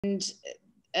And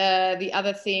the only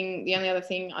other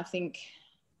thing, I think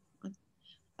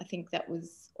that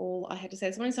was all I had to say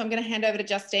this morning. So I'm going to hand over to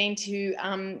Justine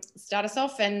to start us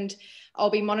off, and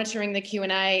I'll be monitoring the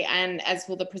Q&A, and as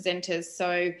will the presenters.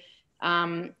 So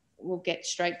we'll get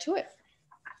straight to it.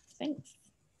 Thanks.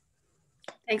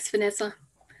 Thanks, Vanessa.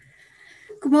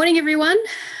 Good morning, everyone.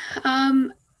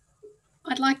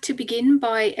 I'd like to begin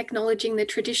by acknowledging the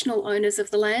traditional owners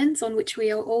of the lands on which we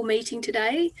are all meeting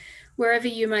today, wherever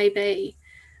you may be.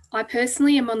 I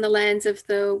personally am on the lands of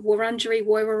the Wurundjeri,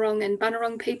 Woiwurrung and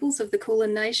Bunurong peoples of the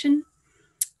Kulin Nation.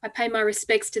 I pay my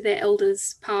respects to their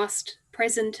elders, past,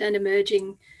 present and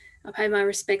emerging. I pay my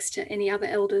respects to any other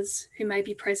elders who may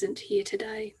be present here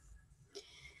today.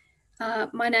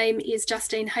 My name is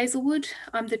Justine Hazelwood.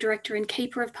 I'm the Director and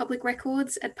Keeper of Public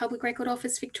Records at Public Record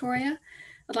Office Victoria.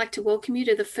 I'd like to welcome you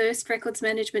to the first Records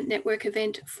Management Network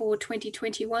event for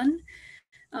 2021.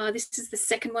 This is the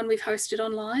second one we've hosted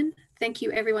online. Thank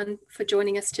you everyone for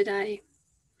joining us today.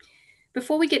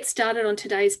 Before we get started on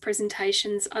today's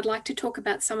presentations, I'd like to talk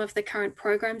about some of the current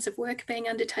programs of work being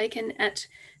undertaken at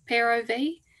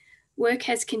PROV. Work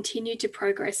has continued to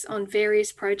progress on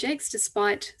various projects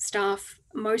despite staff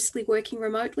mostly working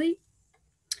remotely.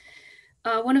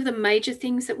 One of the major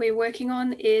things that we're working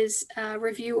on is a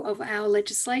review of our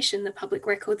legislation, the Public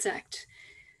Records Act.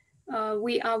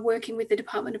 We are working with the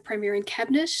Department of Premier and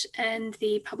Cabinet and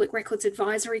the Public Records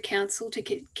Advisory Council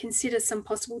to consider some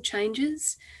possible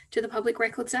changes to the Public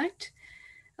Records Act.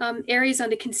 Areas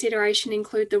under consideration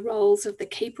include the roles of the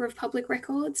Keeper of Public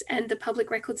Records and the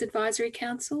Public Records Advisory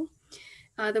Council,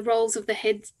 the roles of the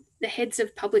heads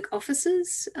of public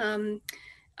offices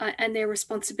and their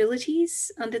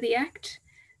responsibilities under the Act,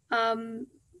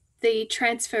 the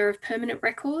transfer of permanent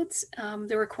records,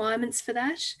 the requirements for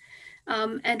that,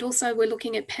 and also we're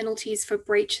looking at penalties for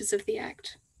breaches of the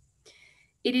Act.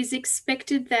 It is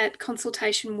expected that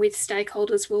consultation with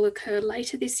stakeholders will occur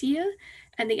later this year,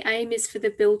 and the aim is for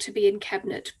the bill to be in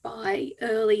Cabinet by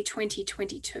early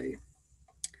 2022.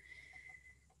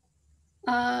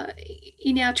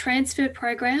 In our transfer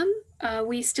program,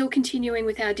 we're still continuing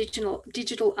with our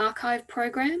digital archive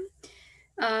program.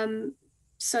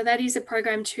 So that is a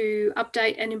program to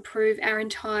update and improve our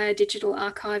entire digital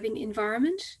archiving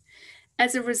environment.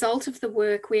 As a result of the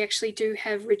work, we actually do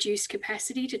have reduced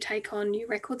capacity to take on new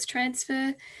records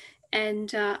transfer and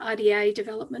RDA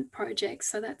development projects.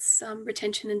 So that's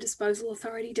Retention and Disposal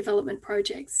Authority development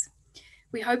projects.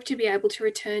 We hope to be able to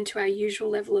return to our usual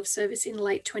level of service in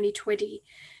late 2020.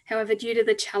 However, due to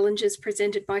the challenges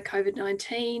presented by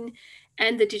COVID-19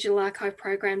 and the digital archive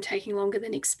program taking longer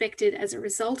than expected as a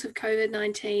result of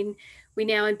COVID-19, we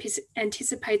now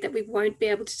anticipate that we won't be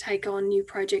able to take on new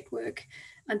project work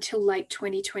until late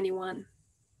 2021.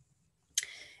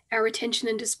 Our Retention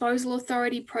and Disposal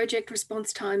Authority project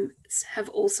response times have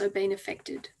also been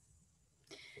affected.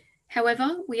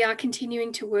 However, we are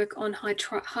continuing to work on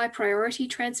high priority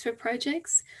transfer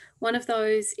projects. One of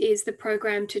those is the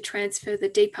program to transfer the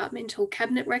departmental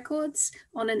cabinet records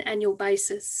on an annual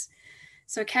basis.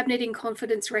 So cabinet in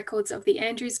confidence records of the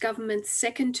Andrews government's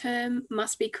second term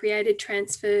must be created,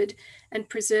 transferred and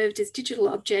preserved as digital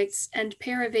objects, and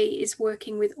PRV is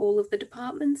working with all of the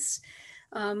departments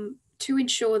to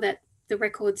ensure that the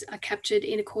records are captured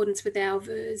in accordance with our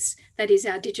VERS, that is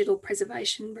our digital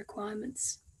preservation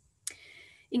requirements.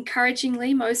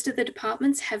 Encouragingly, most of the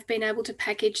departments have been able to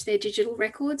package their digital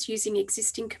records using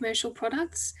existing commercial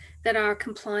products that are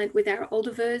compliant with our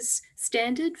older VERS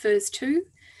standard, VERS 2.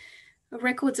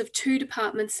 Records of 2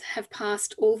 departments have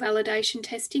passed all validation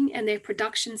testing, and their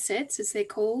production sets, as they're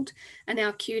called, are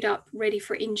now queued up ready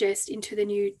for ingest into the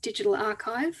new digital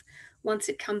archive once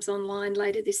it comes online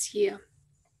later this year.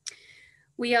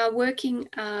 We are working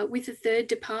with a 3rd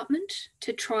department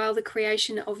to trial the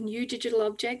creation of new digital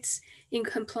objects in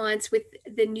compliance with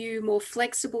the new, more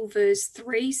flexible VERS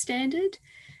 3 standard,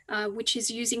 which is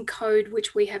using code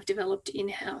which we have developed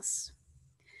in-house.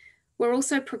 We're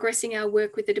also progressing our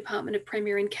work with the Department of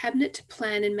Premier and Cabinet to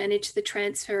plan and manage the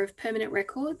transfer of permanent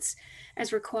records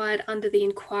as required under the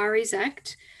Inquiries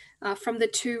Act from the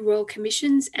 2 Royal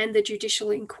Commissions and the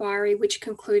Judicial Inquiry, which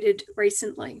concluded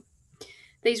recently.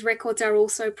 These records are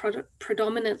also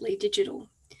predominantly digital.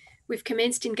 We've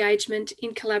commenced engagement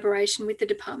in collaboration with the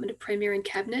Department of Premier and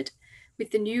Cabinet,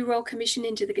 with the new Royal Commission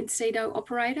into the Concedo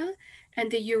operator and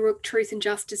the URUC Truth and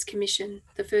Justice Commission,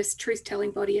 the first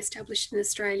truth-telling body established in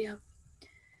Australia.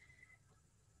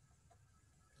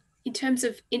 In terms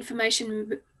of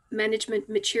information management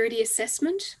maturity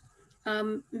assessment,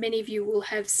 many of you will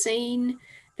have seen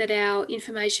that our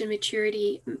information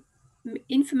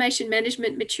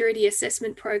management maturity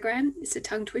assessment program is a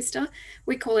tongue twister.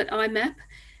 We call it IMAP.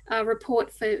 Our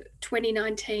report for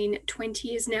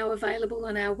 2019-20 is now available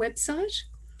on our website.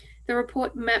 The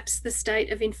report maps the state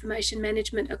of information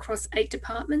management across 8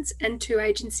 departments and 2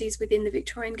 agencies within the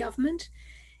Victorian Government.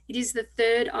 It is the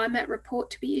 3rd IMAT report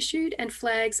to be issued and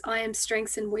flags IM's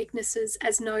strengths and weaknesses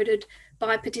as noted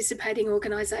by participating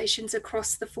organisations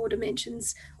across the 4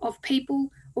 dimensions of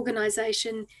people,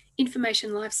 organisation,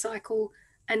 information lifecycle,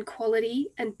 and quality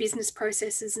and business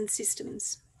processes and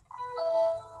systems.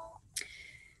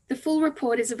 The full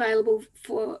report is available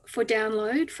for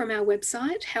download from our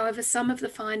website. However, some of the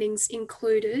findings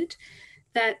included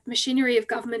that machinery of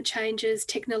government changes,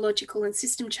 technological and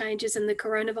system changes, and the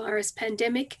coronavirus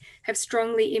pandemic have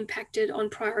strongly impacted on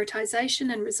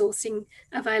prioritisation and resourcing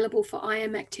available for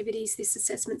IM activities this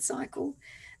assessment cycle.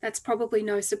 That's probably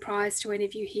no surprise to any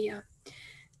of you here.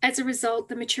 As a result,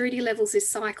 the maturity levels this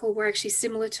cycle were actually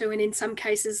similar to, and in some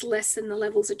cases less than, the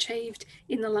levels achieved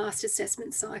in the last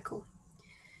assessment cycle.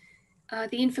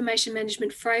 The Information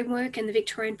Management Framework and the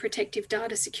Victorian Protective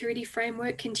Data Security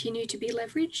Framework continue to be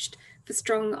leveraged for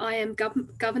strong IM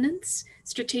governance,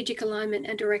 strategic alignment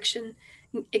and direction,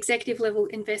 executive level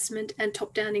investment and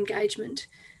top-down engagement,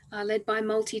 led by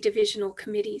multi-divisional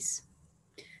committees.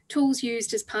 Tools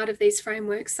used as part of these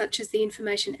frameworks, such as the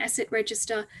Information Asset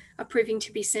Register, are proving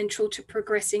to be central to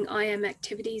progressing IM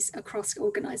activities across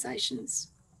organisations.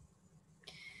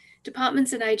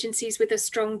 Departments and agencies with a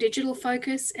strong digital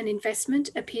focus and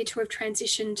investment appear to have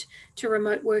transitioned to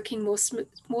remote working more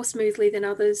smoothly than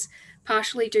others,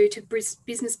 partially due to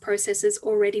business processes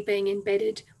already being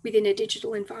embedded within a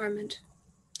digital environment.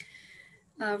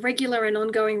 Regular and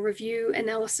ongoing review,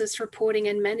 analysis, reporting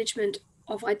and management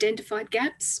of identified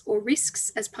gaps or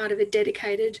risks as part of a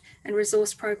dedicated and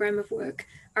resource program of work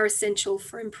are essential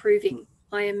for improving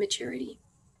IM maturity.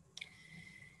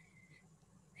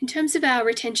 In terms of our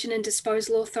retention and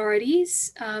disposal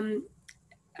authorities,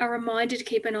 a reminder to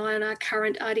keep an eye on our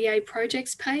current RDA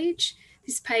projects page.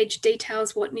 This page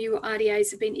details what new RDAs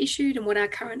have been issued and what our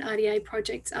current RDA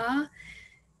projects are.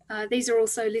 These are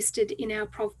also listed in our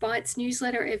Prov Bites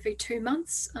newsletter every 2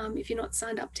 months. If you're not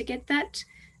signed up to get that,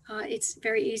 it's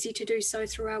very easy to do so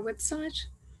through our website.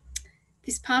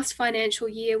 This past financial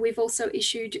year, we've also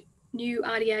issued new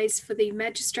RDAs for the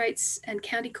magistrates and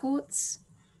county courts,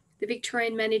 the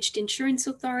Victorian Managed Insurance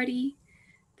Authority,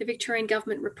 the Victorian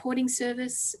Government Reporting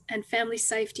Service, and Family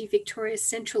Safety Victoria's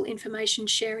Central Information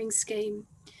Sharing Scheme.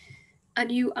 A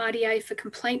new RDA for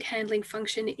complaint handling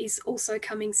function is also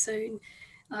coming soon,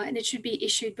 and it should be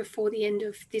issued before the end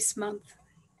of this month.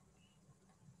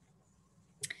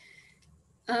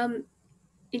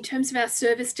 In terms of our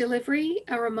service delivery,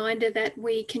 a reminder that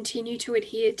we continue to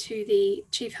adhere to the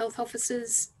Chief Health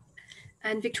Officer's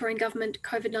and Victorian Government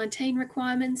COVID-19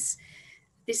 requirements.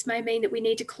 This may mean that we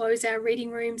need to close our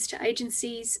reading rooms to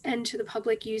agencies and to the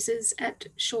public users at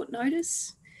short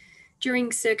notice.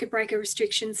 During circuit breaker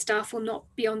restrictions, staff will not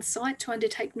be on site to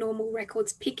undertake normal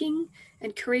records picking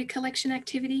and courier collection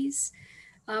activities.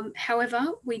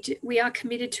 However, we are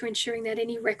committed to ensuring that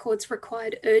any records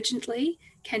required urgently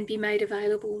can be made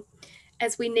available.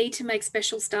 As we need to make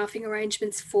special staffing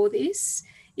arrangements for this,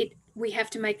 we have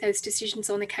to make those decisions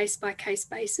on a case-by-case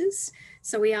basis.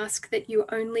 So we ask that you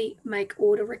only make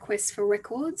order requests for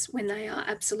records when they are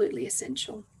absolutely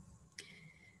essential.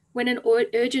 When an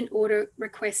urgent order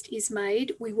request is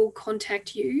made, we will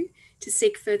contact you to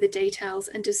seek further details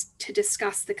and to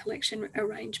discuss the collection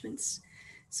arrangements.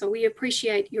 So we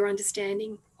appreciate your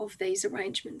understanding of these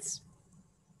arrangements.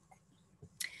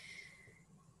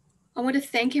 I want to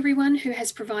thank everyone who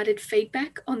has provided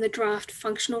feedback on the draft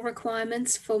functional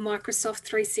requirements for Microsoft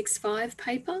 365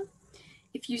 paper.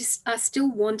 If you are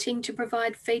still wanting to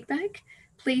provide feedback,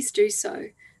 please do so.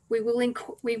 We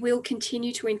will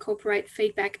continue to incorporate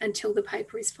feedback until the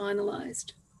paper is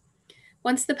finalised.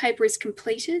 Once the paper is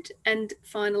completed and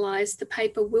finalised, the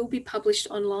paper will be published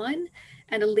online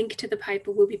and a link to the paper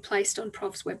will be placed on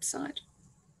Prov's website.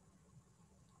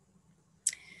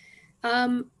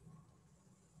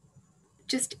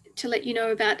 Just to let you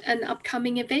know about an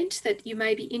upcoming event that you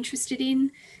may be interested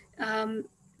in,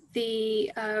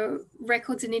 the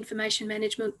Records and Information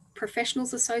Management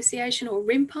Professionals Association, or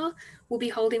RIMPA, will be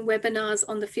holding webinars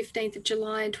on the 15th of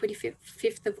July and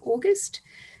 25th of August.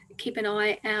 Keep an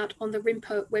eye out on the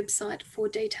RIMPA website for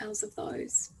details of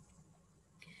those.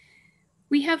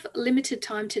 We have limited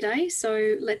time today,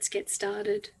 so let's get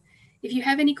started. If you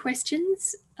have any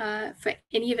questions for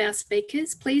any of our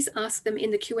speakers, please ask them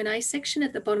in the Q&A section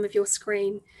at the bottom of your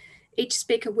screen. Each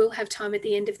speaker will have time at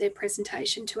the end of their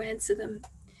presentation to answer them.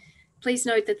 Please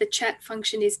note that the chat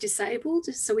function is disabled,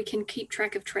 so we can keep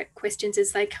track of questions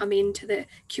as they come into the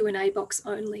Q&A box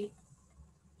only.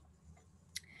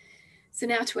 So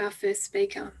now to our first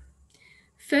speaker.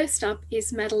 First up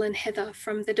is Madeleine Heather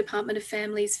from the Department of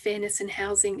Families, Fairness and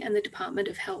Housing and the Department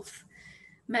of Health.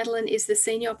 Madeleine is the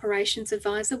Senior Operations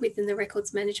Advisor within the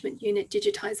Records Management Unit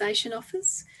Digitisation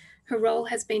Office. Her role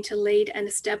has been to lead and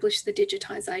establish the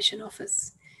Digitisation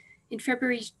Office. In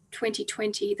February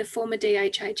 2020, the former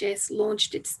DHHS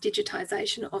launched its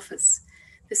Digitisation Office.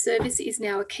 The service is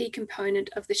now a key component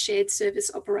of the shared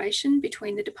service operation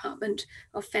between the Department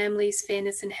of Families,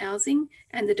 Fairness and Housing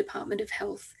and the Department of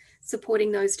Health,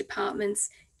 supporting those departments,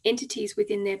 entities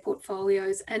within their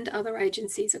portfolios and other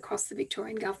agencies across the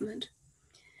Victorian Government.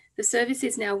 The service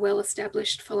is now well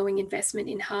established following investment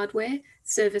in hardware,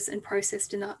 service and process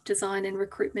design and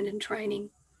recruitment and training.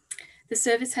 The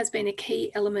service has been a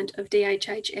key element of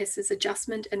DHHS's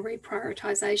adjustment and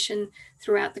reprioritisation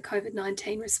throughout the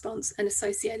COVID-19 response and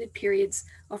associated periods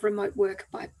of remote work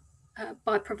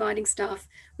by providing staff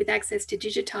with access to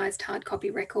digitised hard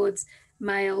copy records,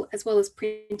 mail, as well as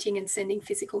printing and sending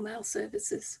physical mail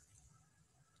services.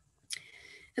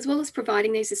 As well as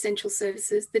providing these essential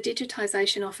services, the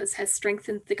Digitisation Office has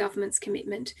strengthened the government's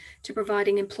commitment to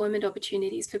providing employment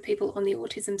opportunities for people on the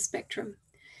autism spectrum.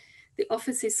 The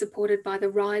office is supported by the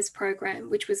RISE program,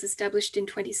 which was established in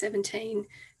 2017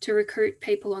 to recruit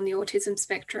people on the autism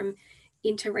spectrum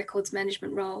into records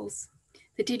management roles.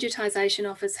 The Digitisation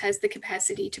Office has the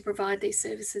capacity to provide these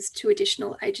services to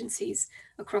additional agencies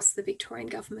across the Victorian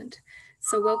Government.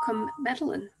 So welcome,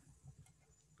 Madeleine.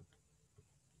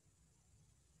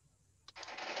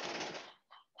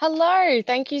 Hello,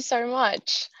 thank you so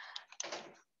much.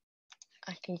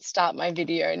 I can start my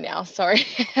video now, sorry.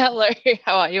 Hello,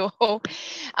 how are you all?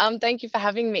 Thank you for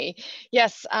having me.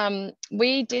 Yes,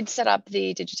 we did set up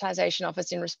the Digitisation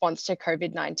Office in response to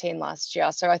COVID-19 last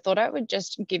year. So I thought I would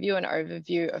just give you an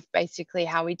overview of basically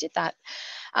how we did that.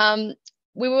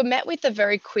 We were met with a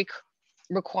very quick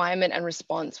requirement and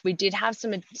response. We did have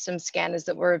some scanners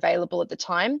that were available at the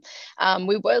time.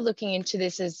 We were looking into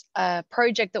this as a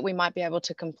project that we might be able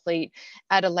to complete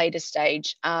at a later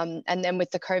stage. And then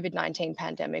with the COVID-19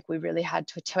 pandemic, we really had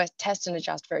to test and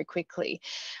adjust very quickly.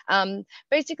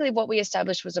 Basically, what we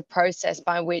established was a process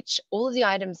by which all of the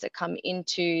items that come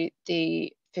into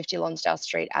the 50 Lonsdale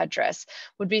Street address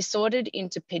would be sorted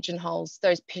into pigeonholes.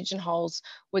 Those pigeonholes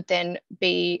would then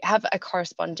have a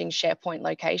corresponding SharePoint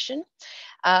location.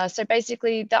 So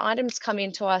basically the items come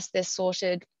into us, they're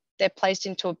sorted, they're placed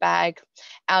into a bag.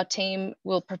 Our team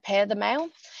will prepare the mail.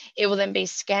 It will then be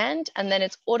scanned and then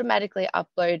it's automatically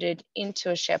uploaded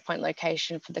into a SharePoint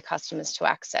location for the customers to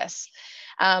access.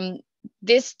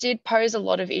 This did pose a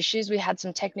lot of issues. We had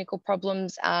some technical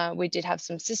problems. We did have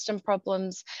some system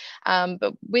problems,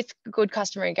 but with good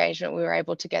customer engagement, we were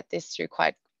able to get this through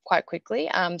quite quickly.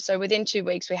 So within 2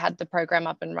 weeks, we had the program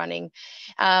up and running.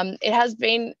 It has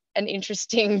been an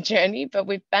interesting journey, but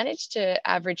we've managed to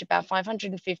average about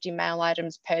 550 mail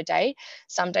items per day.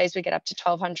 Some days we get up to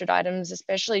 1,200 items,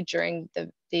 especially during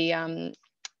the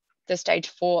stage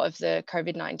 4 of the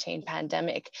COVID-19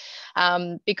 pandemic.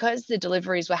 Because the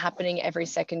deliveries were happening every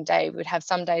second day, we'd have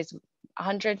some days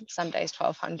 100, some days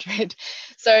 1,200.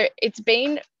 So it's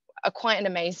been quite an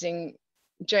amazing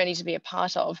journey to be a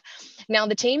part of. Now,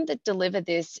 the team that delivered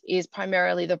this is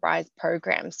primarily the RISE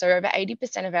program. So over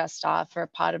 80% of our staff are a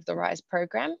part of the RISE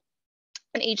program.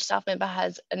 And each staff member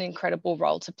has an incredible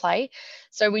role to play.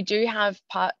 So we do have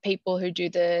people who do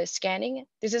the scanning.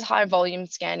 This is high volume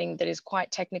scanning that is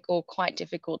quite technical, quite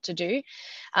difficult to do.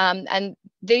 And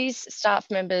these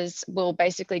staff members will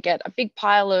basically get a big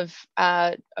pile of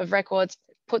records,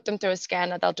 put them through a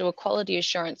scanner. They'll do a quality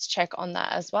assurance check on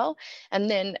that as well, and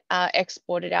then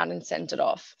export it out and send it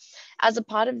off. As a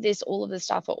part of this, all of the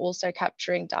staff are also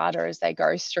capturing data as they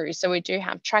go through. So we do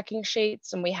have tracking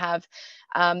sheets and we have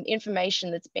information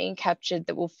that's being captured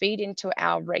that will feed into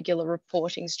our regular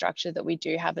reporting structure that we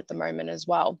do have at the moment as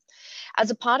well.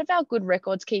 As a part of our good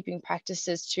records keeping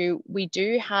practices too, we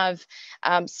do have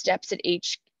steps at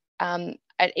each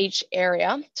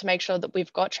area to make sure that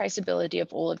we've got traceability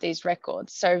of all of these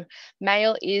records. So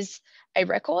mail is a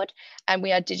record and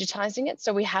we are digitizing it,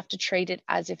 so we have to treat it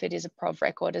as if it is a PROV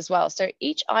record as well. So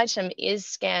each item is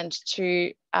scanned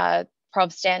to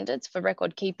PROV standards for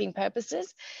record keeping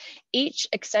purposes. Each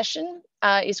accession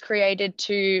is created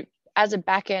as a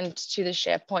backend to the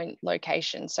SharePoint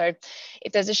location. So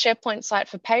if there's a SharePoint site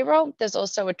for payroll, there's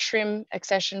also a trim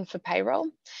accession for payroll.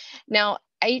 Now,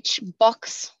 each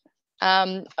box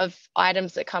of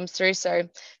items that comes through. So if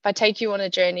I take you on a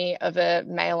journey of a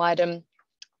mail item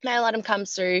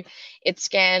comes through, it's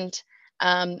scanned,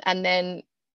 and then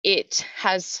it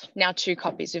has now 2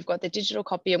 copies. We've got the digital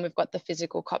copy and we've got the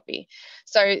physical copy.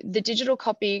 So the digital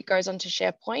copy goes onto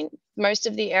SharePoint. Most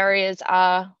of the areas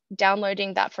are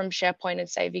downloading that from SharePoint and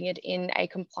saving it in a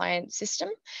compliant system.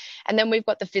 And then we've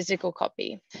got the physical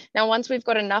copy. Now, once we've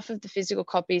got enough of the physical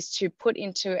copies to put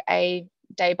into a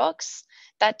day box,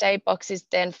 that day box is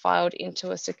then filed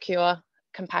into a secure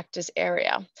compactors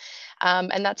area.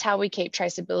 And that's how we keep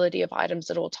traceability of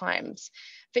items at all times.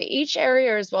 For each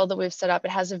area as well that we've set up,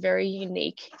 it has a very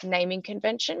unique naming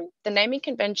convention. The naming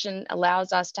convention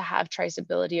allows us to have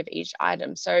traceability of each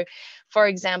item. So for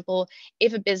example,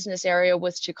 if a business area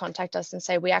was to contact us and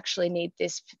say, we actually need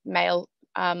this mail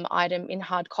item in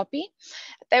hard copy,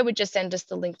 they would just send us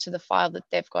the link to the file that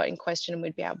they've got in question and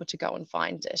we'd be able to go and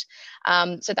find it.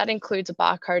 So that includes a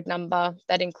barcode number,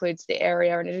 that includes the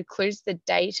area, and it includes the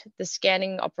date, the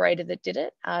scanning operator that did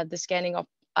it, the scanning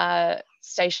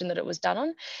station that it was done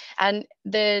on, and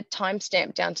the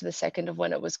timestamp down to the second of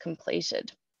when it was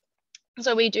completed.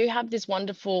 So we do have this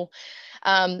wonderful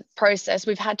process.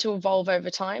 We've had to evolve over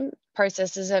time.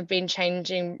 Processes have been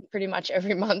changing pretty much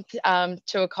every month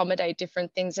to accommodate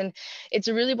different things. And it's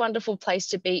a really wonderful place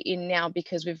to be in now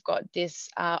because we've got this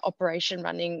operation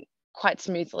running quite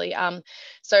smoothly.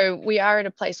 So we are at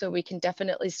a place where we can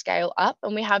definitely scale up,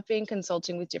 and we have been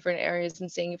consulting with different areas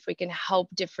and seeing if we can help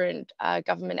different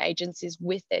government agencies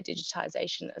with their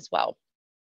digitisation as well.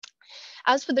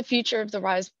 As for the future of the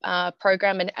RISE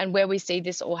program and where we see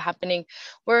this all happening,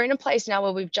 we're in a place now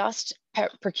where we've just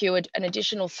procured an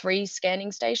additional 3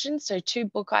 scanning stations, so 2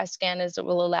 book-eye scanners that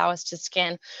will allow us to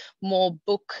scan more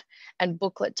book and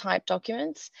booklet type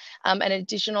documents, an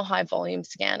additional high volume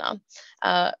scanner.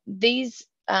 These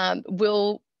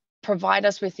will provide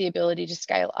us with the ability to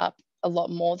scale up a lot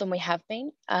more than we have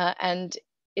been, and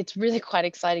it's really quite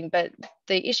exciting, but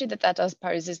the issue that does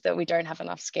pose is that we don't have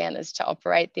enough scanners to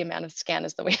operate the amount of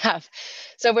scanners that we have.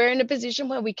 So we're in a position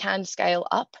where we can scale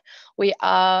up. We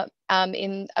are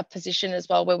in a position as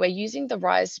well where we're using the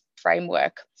RISE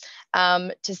framework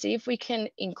to see if we can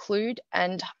include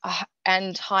and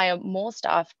hire more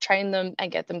staff, train them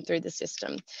and get them through the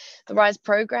system. The RISE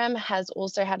program has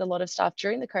also had a lot of staff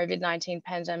during the COVID-19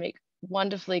 pandemic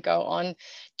wonderfully go on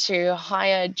to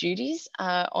higher duties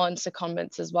on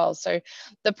secondments as well. So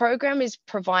the program is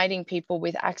providing people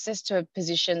with access to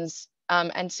positions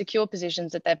and secure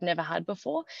positions that they've never had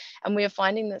before. And we are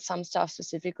finding that some staff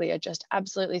specifically are just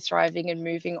absolutely thriving and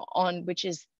moving on, which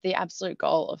is the absolute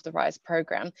goal of the RISE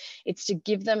program. It's to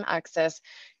give them access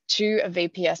to a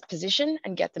VPS position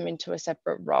and get them into a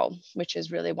separate role, which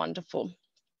is really wonderful.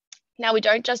 Now, we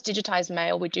don't just digitise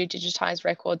mail, we do digitise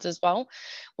records as well.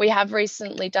 We have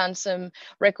recently done some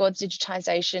records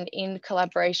digitisation in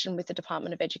collaboration with the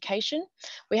Department of Education.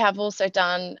 We have also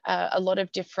done a lot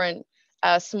of different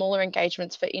smaller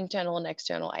engagements for internal and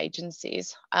external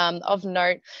agencies. Of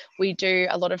note, we do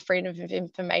a lot of freedom of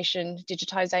information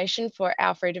digitisation for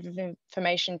our freedom of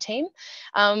information team,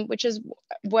 which has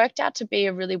worked out to be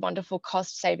a really wonderful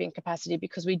cost-saving capacity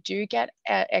because we do get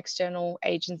external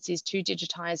agencies to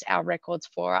digitise our records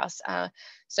for us.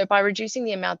 So by reducing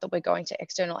the amount that we're going to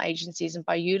external agencies and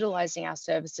by utilising our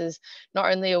services,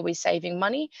 not only are we saving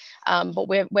money, but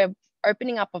we're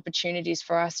opening up opportunities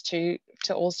for us to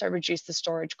also reduce the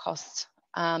storage costs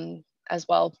as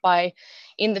well by,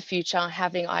 in the future,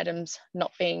 having items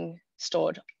not being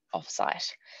stored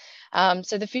off-site.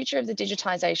 So the future of the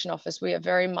Digitisation Office, we are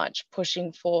very much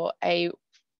pushing for a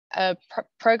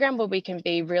program where we can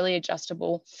be really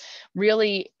adjustable,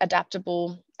 really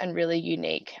adaptable, and really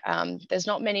unique. There's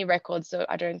not many records that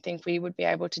I don't think we would be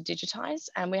able to digitise,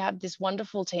 and we have this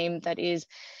wonderful team that is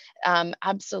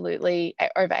absolutely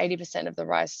over 80% of the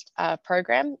RISE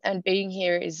program, and being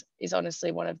here is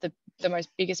honestly one of the most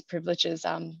biggest privileges.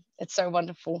 It's so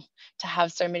wonderful to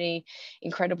have so many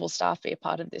incredible staff be a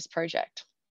part of this project.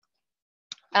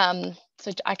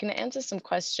 So I can answer some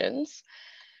questions.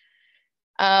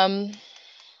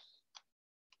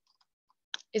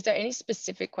 Is there any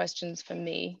specific questions for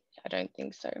me? I don't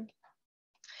think so.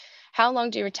 How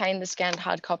long do you retain the scanned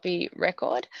hard copy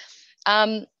record?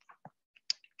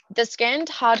 The scanned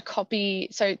hard copy,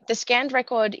 so the scanned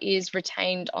record is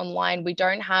retained online. We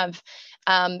don't have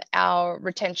our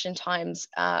retention times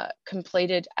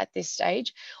completed at this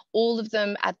stage. All of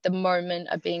them at the moment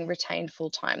are being retained full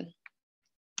time.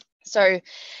 So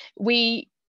we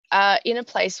are in a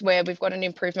place where we've got an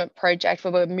improvement project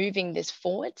where we're moving this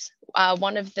forward.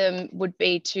 One of them would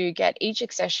be to get each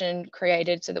accession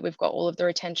created so that we've got all of the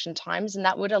retention times, and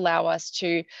that would allow us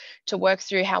to work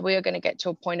through how we are going to get to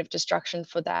a point of destruction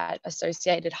for that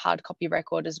associated hard copy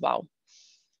record as well.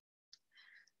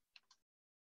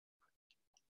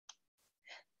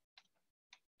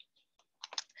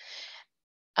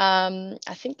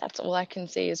 I think that's all I can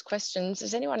see as questions.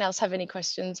 Does anyone else have any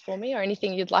questions for me or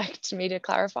anything you'd like me to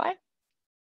clarify?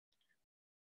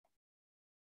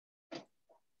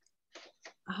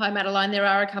 Hi, Madeleine. There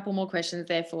are a couple more questions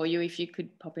there for you. If you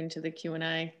could pop into the Q&A,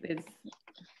 I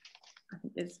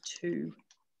think there's 2.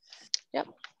 Yep.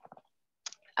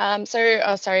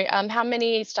 How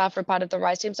many staff are part of the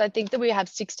RISE team? So I think that we have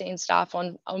 16 staff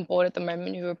on board at the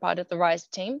moment who are part of the RISE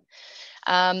team.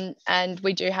 And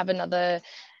we do have another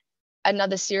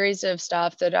series of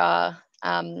staff that are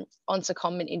on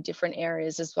secondment in different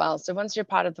areas as well. So once you're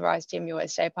part of the RISE team, you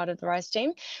always stay part of the RISE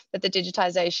team, but the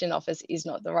Digitisation Office is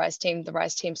not the RISE team. The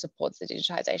RISE team supports the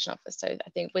Digitisation Office. So I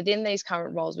think within these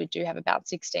current roles, we do have about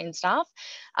 16 staff,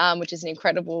 which is an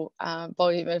incredible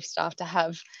volume of staff to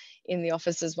have in the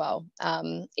office as well.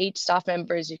 Each staff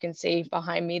member, as you can see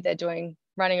behind me, they're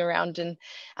running around and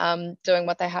doing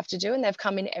what they have to do, and they've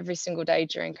come in every single day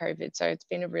during COVID. So it's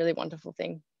been a really wonderful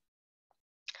thing.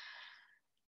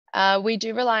 We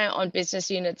do rely on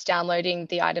business units downloading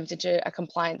the items into a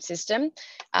compliance system.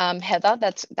 Heather,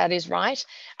 that is right.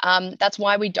 That's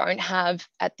why we don't have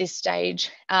at this stage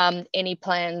any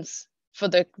plans for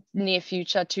the near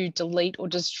future to delete or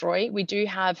destroy. We do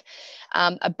have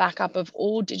a backup of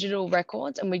all digital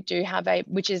records, and we do have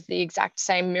which is the exact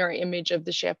same mirror image of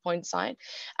the SharePoint site,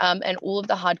 and all of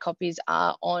the hard copies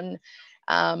are on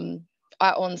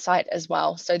site as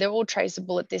well. So they're all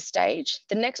traceable at this stage.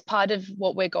 The next part of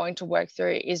what we're going to work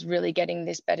through is really getting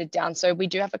this bedded down. So we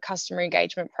do have a customer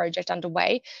engagement project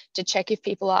underway to check if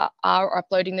people are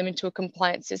uploading them into a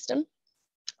compliance system.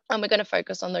 And we're going to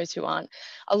focus on those who aren't.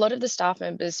 A lot of the staff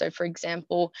members, so for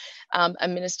example, a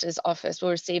minister's office will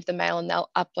receive the mail and they'll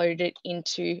upload it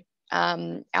into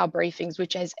our briefings,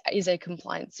 which is a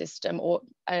compliance system or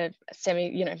a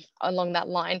along that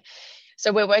line.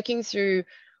 So we're working through,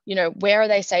 where are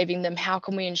they saving them? How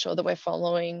can we ensure that we're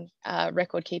following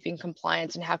record keeping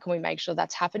compliance, and how can we make sure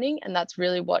that's happening? And that's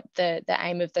really what the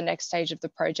aim of the next stage of the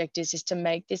project is to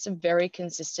make this a very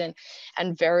consistent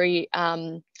and very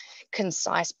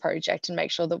concise project and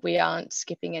make sure that we aren't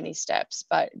skipping any steps.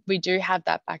 But we do have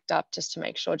that backed up just to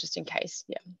make sure, just in case.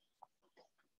 Yeah.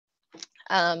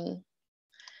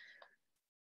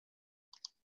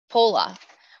 Paula,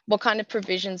 what kind of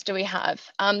provisions do we have?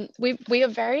 We are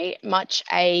very much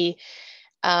it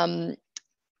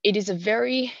is a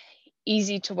very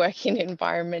easy to work in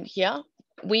environment here.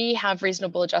 We have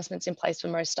reasonable adjustments in place for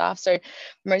most staff. So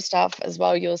most staff as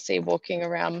well, you'll see walking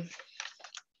around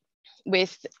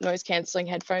with noise cancelling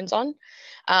headphones on.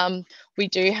 We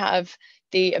do have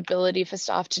the ability for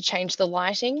staff to change the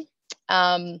lighting.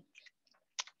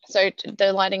 So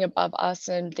the lighting above us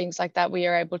and things like that, we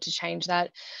are able to change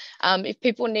that. If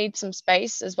people need some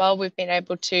space as well, we've been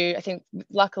able to, I think,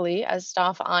 luckily, as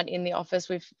staff aren't in the office,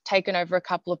 we've taken over a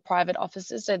couple of private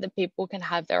offices so that people can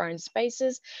have their own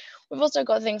spaces. We've also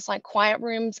got things like quiet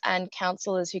rooms and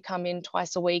counsellors who come in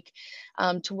twice a week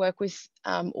to work with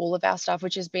all of our staff,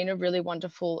 which has been a really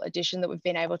wonderful addition that we've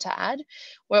been able to add.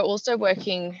 We're also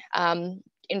working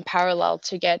in parallel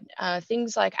to get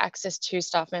things like access to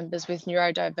staff members with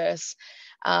neurodiverse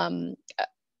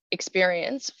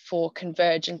experience for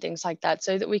Converge and things like that,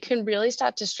 so that we can really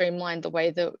start to streamline the way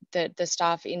that the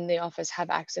staff in the office have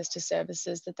access to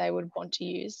services that they would want to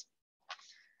use.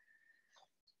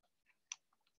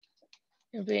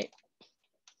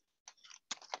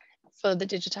 For the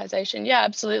digitisation, yeah,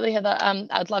 absolutely, Heather.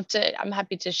 I'm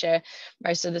happy to share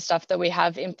most of the stuff that we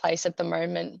have in place at the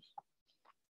moment.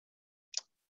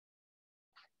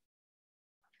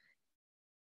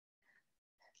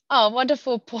 Oh,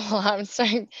 wonderful, Paul. So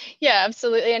yeah,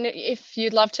 absolutely. And if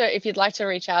you'd like to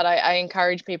reach out, I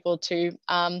encourage people to.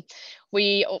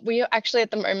 We actually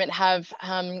at the moment have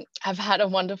had a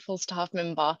wonderful staff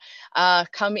member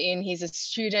come in. He's a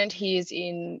student. He is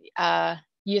in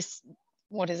year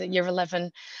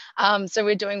 11. So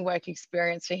we're doing work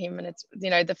experience for him, and it's,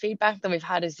 the feedback that we've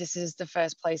had is this is the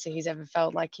first place that he's ever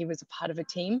felt like he was a part of a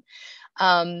team.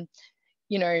 A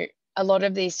lot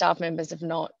of these staff members have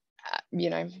not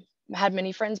had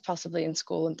many friends possibly in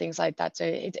school and things like that. So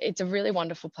it's a really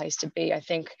wonderful place to be. I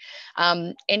think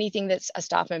anything that a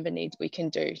staff member needs, we can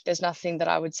do. There's nothing that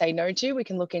I would say no to. We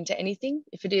can look into anything.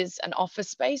 If it is an office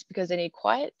space because they need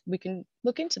quiet, we can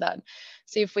look into that.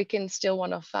 See if we can steal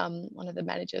one of the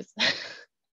managers.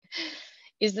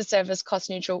 Is the service cost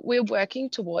neutral? We're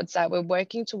working towards that. We're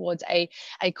working towards a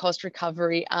cost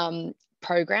recovery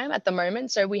program at the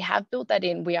moment. So we have built that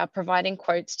in. We are providing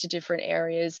quotes to different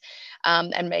areas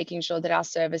and making sure that our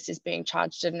service is being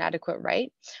charged at an adequate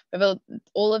rate. But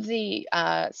all of the,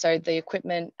 so the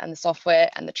equipment and the software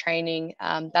and the training,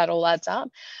 that all adds up.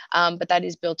 But that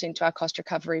is built into our cost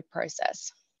recovery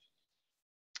process.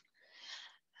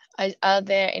 Are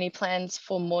there any plans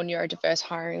for more neurodiverse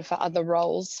hiring for other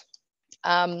roles?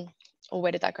 Or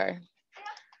where did that go?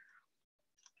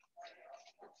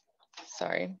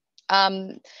 Sorry.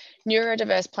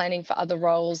 Neurodiverse planning for other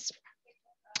roles.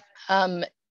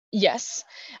 Yes,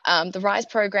 the RISE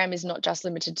program is not just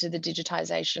limited to the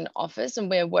Digitisation Office, and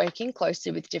we're working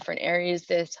closely with different areas.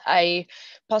 There's a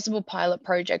possible pilot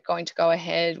project going to go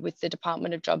ahead with the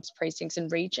Department of Jobs, Precincts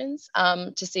and Regions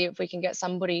to see if we can get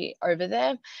somebody over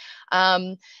there.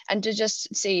 And to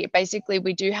just see, basically,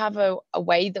 we do have a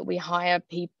way that we hire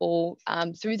people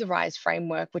through the RISE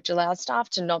framework, which allows staff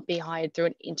to not be hired through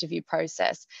an interview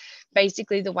process.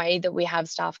 Basically, the way that we have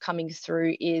staff coming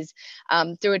through is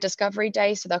through a discovery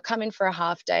day. So they'll come in for a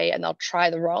half day and they'll try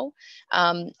the role.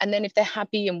 And then if they're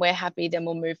happy and we're happy, then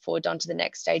we'll move forward on to the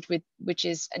next stage, which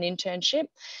is an internship.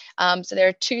 So there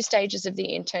are 2 stages of the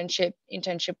internship.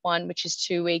 Internship 1, which is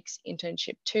 2 weeks,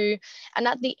 internship 2. And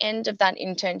at the end of that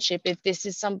internship, if this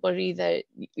is somebody that,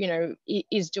 you know,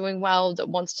 is doing well, that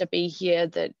wants to be here,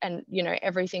 that, and, you know,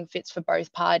 everything fits for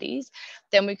both parties,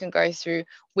 then we can go through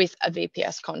with a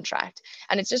VPS contract.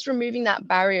 And it's just removing that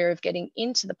barrier of getting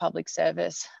into the public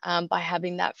service by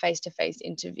having that face-to-face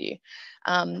interview.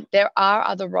 There are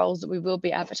other roles that we will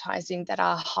be advertising that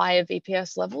are higher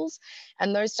VPS levels,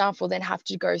 and those staff will then have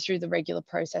to go through the regular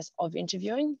process of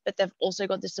interviewing, but they've also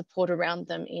got the support around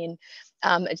them in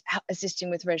assisting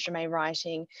with resume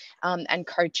writing and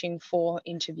coaching for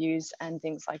interviews and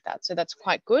things like that. So that's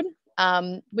quite good.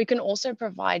 We can also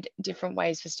provide different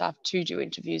ways for staff to do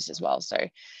interviews as well. So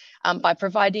by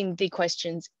providing the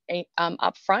questions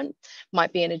up front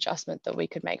might be an adjustment that we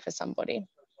could make for somebody.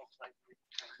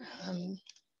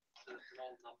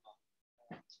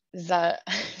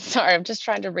 Sorry, I'm just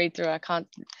trying to read through. I can't.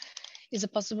 Is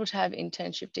it possible to have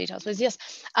internship details, please? Yes,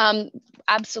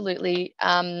 absolutely.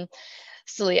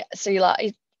 Celia,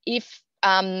 if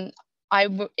I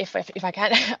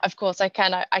can, of course I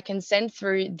can. I can send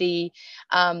through the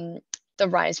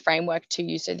RISE framework to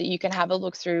you so that you can have a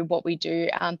look through what we do.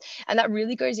 And that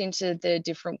really goes into the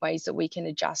different ways that we can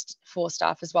adjust for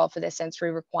staff as well, for their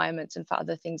sensory requirements and for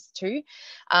other things too.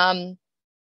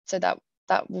 So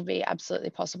that will be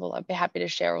absolutely possible. I'd be happy to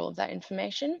share all of that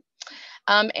information.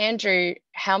 Andrew,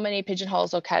 how many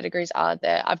pigeonholes or categories are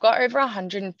there? I've got over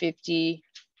 150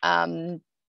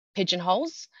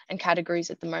 pigeonholes and categories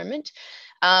at the moment.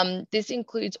 This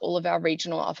includes all of our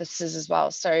regional offices as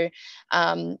well. So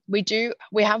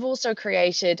we have also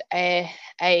created a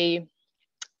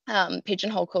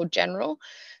pigeonhole called general.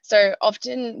 So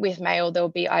often with mail, there'll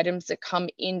be items that come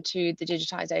into the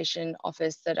Digitisation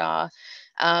Office that are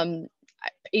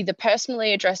either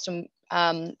personally addressed and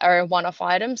are a one-off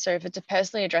item. So if it's a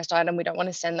personally addressed item, we don't want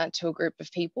to send that to a group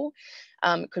of people.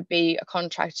 It could be a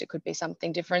contract, it could be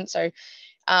something different. So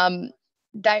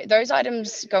those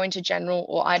items go into general,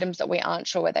 or items that we aren't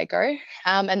sure where they go.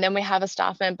 And then we have a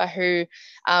staff member who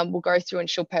will go through and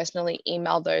she'll personally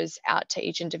email those out to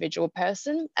each individual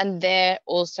person, and they're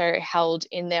also held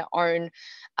in their own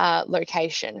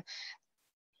location.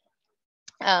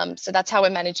 So that's how we're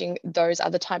managing those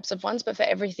other types of ones. But for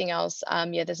everything else,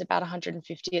 yeah, there's about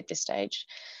 150 at this stage.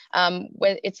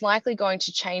 Where it's likely going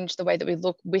to change the way that we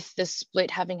look with the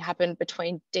split having happened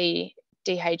between DH,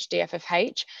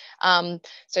 DFFH.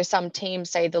 So some teams,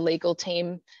 say the legal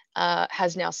team,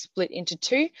 has now split into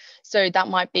 2. So that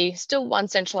might be still one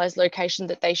centralized location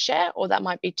that they share, or that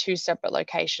might be 2 separate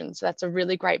locations. So that's a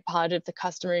really great part of the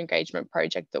customer engagement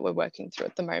project that we're working through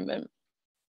at the moment.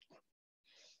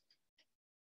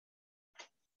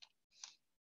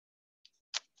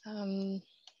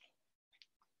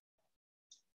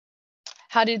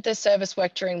 How did the service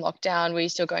work during lockdown? Were you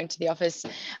still going to the office?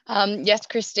 Yes,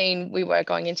 Christine, we were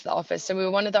going into the office. So we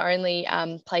were one of the only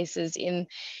places in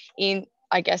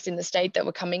I guess in the state that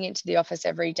were coming into the office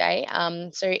every day.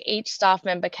 So each staff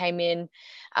member came in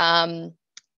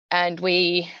and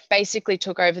we basically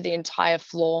took over the entire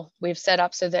floor. We've set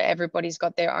up so that everybody's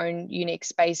got their own unique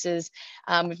spaces.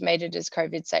 We've made it as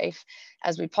COVID safe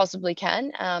as we possibly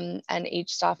can. And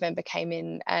each staff member came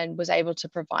in and was able to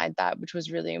provide that, which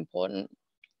was really important.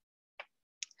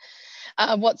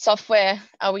 What software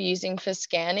are we using for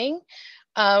scanning?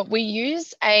 We're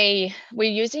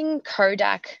using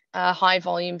Kodak high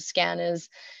volume scanners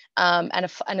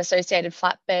and an associated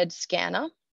flatbed scanner.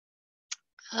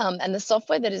 And the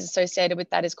software that is associated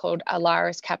with that is called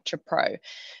Alaris Capture Pro.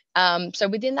 So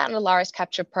within that Alaris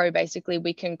Capture Pro, basically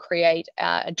we can create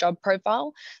a job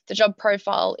profile. The job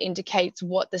profile indicates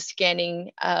what the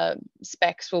scanning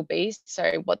specs will be.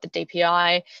 So what the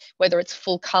DPI, whether it's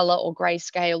full color or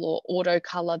grayscale or auto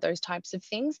color, those types of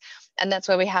things. And that's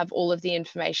where we have all of the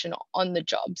information on the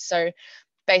job. So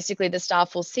basically the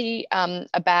staff will see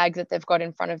a bag that they've got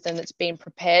in front of them that's been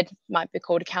prepared, might be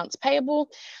called accounts payable.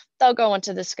 They'll go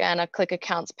onto the scanner, click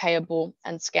accounts payable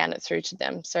and scan it through to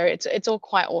them. So it's all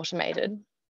quite automated.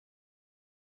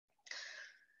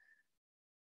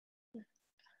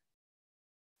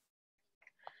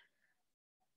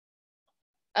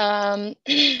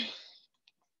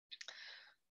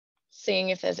 Seeing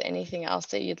if there's anything else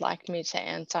that you'd like me to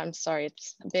answer. I'm sorry,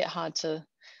 it's a bit hard to.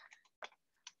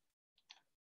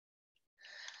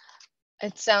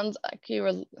 It sounds like you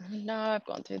were, no, I've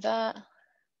gone through that.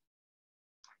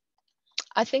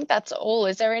 I think that's all.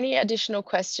 Is there any additional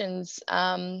questions?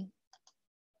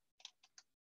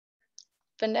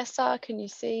 Vanessa, can you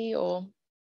see, or?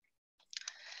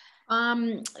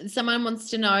 Someone wants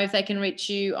to know if they can reach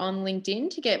you on LinkedIn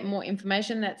to get more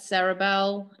information. That's Sarah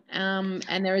Bell.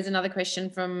 And there is another question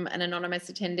from an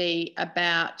anonymous attendee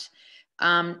about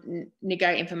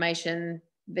NIGO information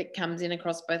that comes in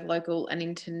across both local and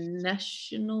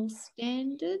international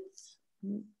standards.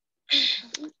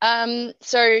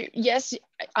 So yes,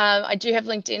 I do have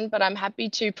LinkedIn, but I'm happy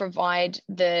to provide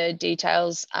the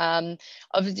details of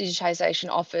the Digitisation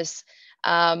Office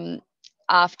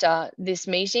after this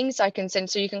meeting, so I can send,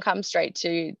 so you can come straight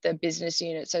to the business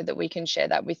unit so that we can share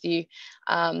that with you.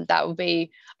 That will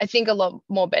be, I think, a lot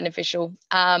more beneficial.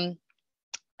 And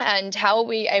how are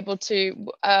we able to,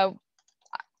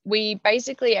 we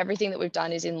basically, everything that we've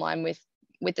done is in line with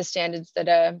the standards that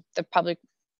are the public,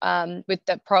 with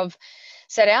the Prov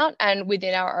set out and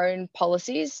within our own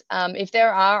policies. If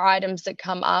there are items that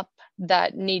come up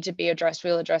that need to be addressed,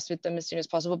 we'll address with them as soon as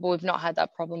possible, but we've not had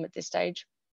that problem at this stage.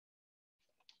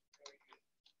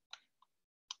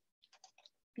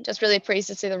 Just really pleased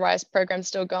to see the RISE program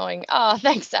still going. Oh,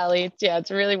 thanks, Sally. Yeah, it's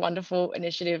a really wonderful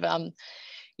initiative.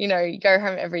 You know, you go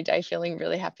home every day feeling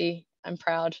really happy and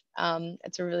proud.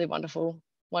 It's a really wonderful,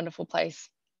 wonderful place.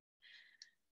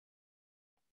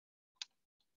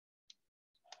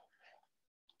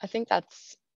 I think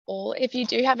that's all. If you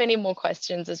do have any more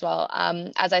questions as well,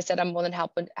 as I said, I'm more than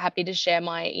happy to share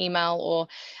my email or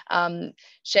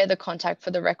share the contact for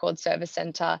the Record Service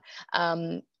Centre.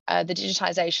 The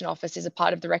Digitisation Office is a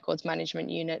part of the Records Management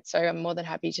Unit, so I'm more than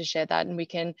happy to share that and we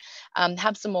can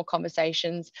have some more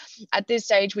conversations. At this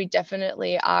stage, we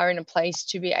definitely are in a place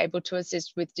to be able to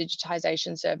assist with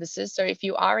digitisation services. So if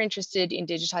you are interested in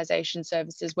digitisation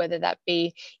services, whether that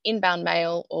be inbound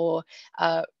mail or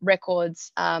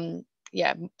records,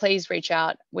 yeah, please reach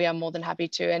out. We are more than happy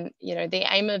to. And, you know, the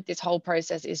aim of this whole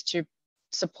process is to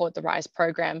support the RISE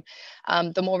program.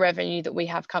 The more revenue that we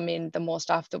have come in, the more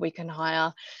staff that we can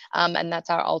hire. And that's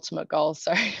our ultimate goal.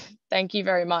 So thank you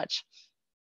very much.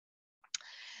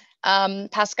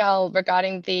 Pascal,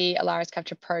 regarding the Alaris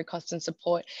Capture Pro costs and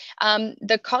support,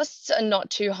 the costs are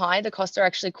not too high. The costs are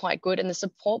actually quite good, and the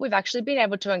support, we've actually been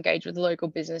able to engage with the local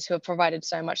business who have provided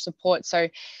so much support. So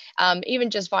even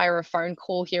just via a phone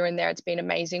call here and there, it's been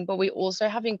amazing. But we also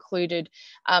have included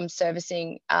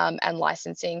servicing and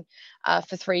licensing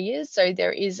for 3 years. So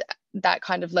there is that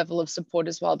kind of level of support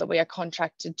as well that we are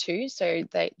contracted to. So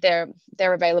they're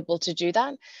available to do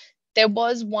that. There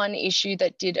was one issue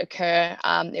that did occur.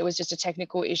 It was just a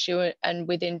technical issue, and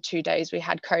within 2 days we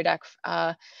had Kodak.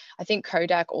 I think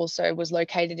Kodak also was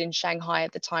located in Shanghai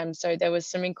at the time. So there was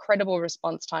some incredible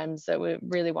response times that were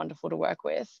really wonderful to work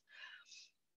with.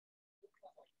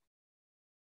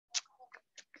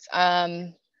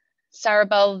 Sarah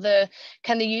Bell,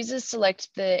 can the users select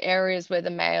the areas where the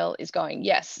mail is going?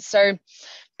 Yes. So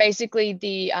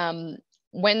basically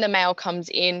when the mail comes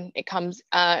in, it comes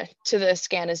to the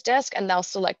scanner's desk and they'll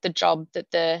select the job that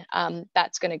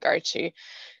that's going to go to.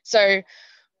 So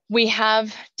we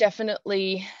have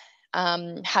definitely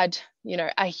had, you know,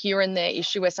 a here and there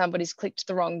issue where somebody's clicked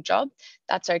the wrong job.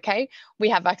 That's okay. We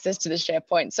have access to the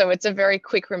SharePoint. So it's a very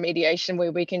quick remediation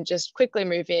where we can just quickly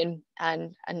move in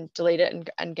and delete it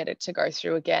and get it to go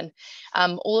through again.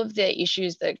 All of the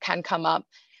issues that can come up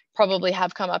probably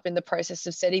have come up in the process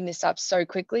of setting this up so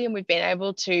quickly, and we've been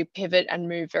able to pivot and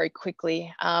move very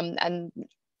quickly. And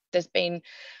there's been,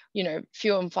 you know,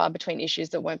 few and far between issues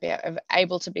that won't be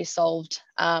able to be solved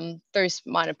through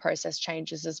minor process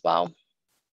changes as well.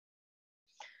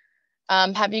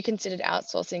 Have you considered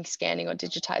outsourcing scanning or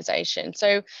digitisation?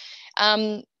 So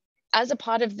as a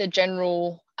part of the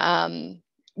general,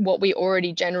 what we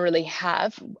already generally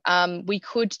have, we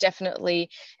could definitely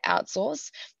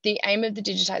outsource. The aim of the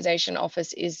Digitisation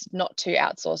Office is not to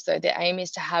outsource though. The aim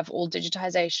is to have all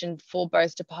digitisation for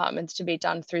both departments to be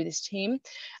done through this team.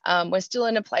 We're still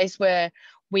in a place where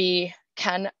we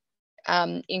can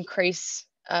increase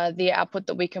the output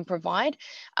that we can provide.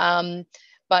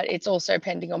 but it's also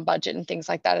pending on budget and things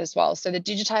like that as well. So the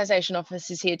Digitisation Office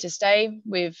is here to stay.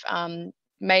 We've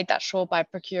made that sure by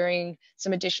procuring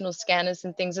some additional scanners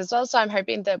and things as well. So I'm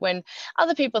hoping that when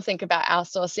other people think about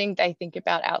outsourcing, they think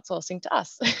about outsourcing to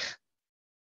us.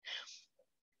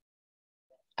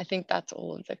 I think that's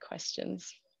all of the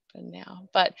questions for now.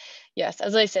 But yes,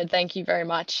 as I said, thank you very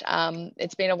much.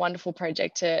 It's been a wonderful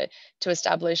project to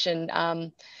establish,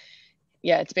 and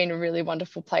yeah, it's been a really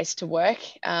wonderful place to work.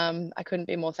 I couldn't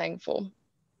be more thankful.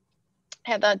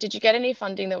 Heather, did you get any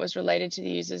funding that was related to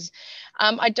the users?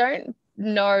 I don't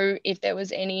know if there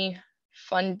was any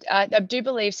fund. I do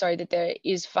believe, sorry, that there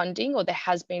is funding, or there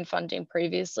has been funding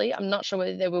previously. I'm not sure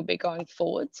whether there will be going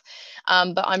forwards,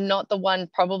 but I'm not the one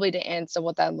probably to answer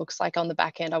what that looks like on the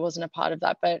back end. I wasn't a part of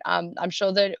that, but I'm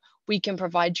sure that we can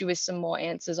provide you with some more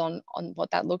answers on what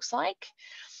that looks like.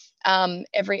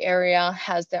 Every area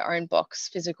has their own box,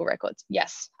 physical records.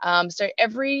 Yes. So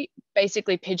every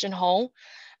basically pigeonhole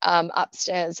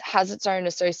upstairs has its own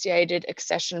associated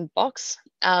accession box,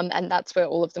 and that's where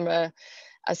all of them are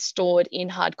stored in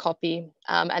hard copy,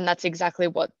 and that's exactly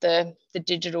what the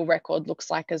digital record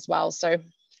looks like as well. So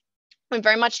we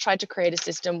very much tried to create a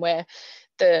system where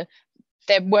they're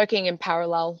working in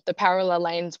parallel. The parallel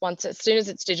lanes, as soon as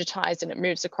it's digitized and it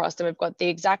moves across, then we've got the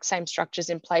exact same structures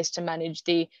in place to manage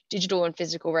the digital and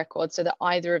physical records, so that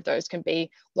either of those can be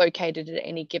located at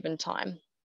any given time.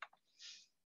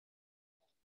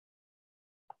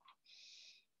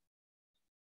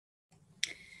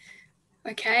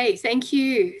 Okay, thank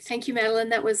you, Madeleine.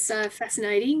 That was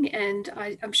fascinating, and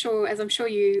I'm sure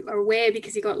you are aware,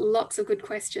 because you got lots of good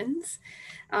questions.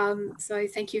 So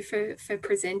thank you for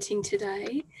presenting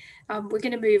today. We're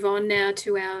going to move on now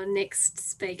to our next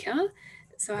speaker.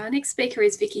 So our next speaker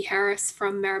is Vicky Harris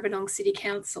from Maribyrnong City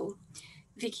Council.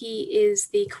 Vicky is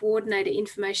the Coordinator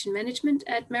Information Management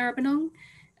at Maribyrnong.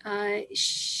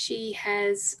 She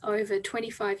has over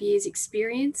 25 years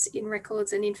experience in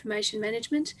records and information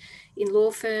management in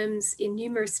law firms, in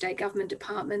numerous state government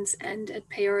departments, and at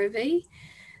PROV.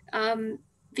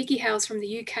 Vicky hails from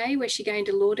the UK, where she gained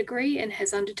a law degree and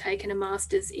has undertaken a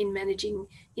master's in managing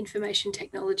information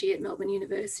technology at Melbourne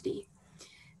University.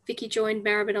 Vicky joined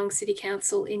Maribyrnong City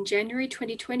Council in January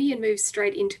 2020 and moved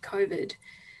straight into COVID,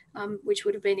 which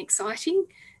would have been exciting.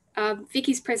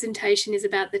 Vicky's presentation is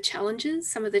about the challenges,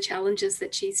 some of the challenges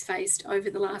that she's faced over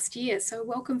the last year. So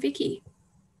welcome, Vicky.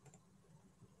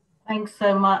 Thanks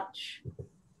so much,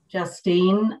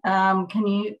 Justine.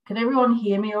 Can everyone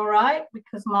hear me all right?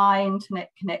 Because my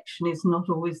internet connection is not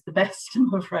always the best,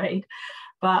 I'm afraid,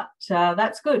 but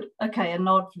that's good. Okay, a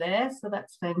nod there, so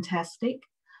that's fantastic.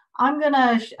 I'm going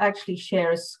to actually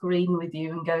share a screen with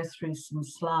you and go through some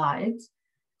slides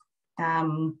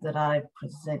that I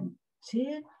presented.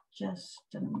 Just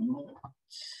a minute.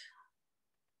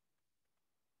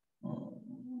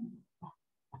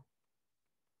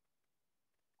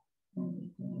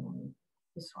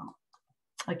 This one.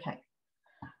 Okay.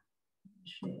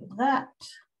 Share that.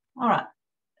 All right.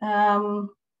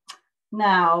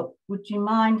 Now, would you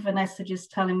mind, Vanessa, just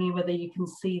telling me whether you can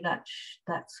see that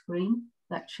screen,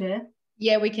 that share?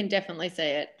 Yeah, we can definitely see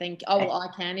it. Thank you. Oh, well, I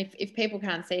can. If people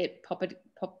can't see it, pop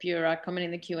your comment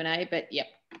in the Q&A. But yep.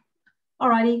 All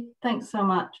righty, thanks so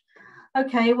much.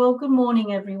 Okay, well, good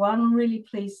morning, everyone. Really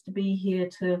pleased to be here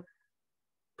to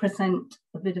present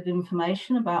a bit of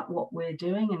information about what we're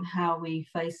doing and how we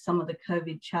face some of the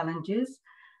COVID challenges.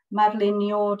 Madeleine,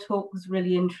 your talk was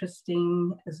really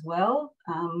interesting as well,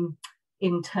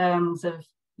 in terms of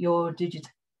your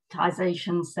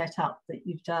digitisation setup that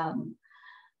you've done.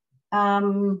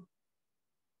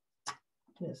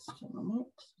 Just a minute.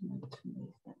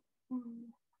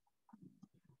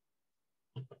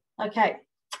 Okay,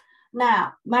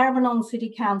 now Maribyrnong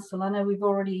City Council, I know we've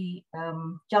already,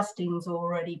 Justine's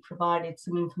already provided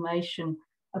some information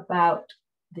about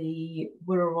the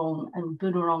Wirrawong and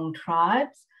Boonwurrung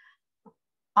tribes.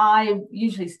 I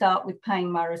usually start with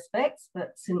paying my respects,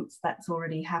 but since that's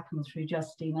already happened through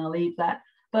Justine, I'll leave that.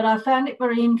 But I found it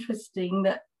very interesting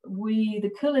that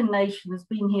the Kulin Nation has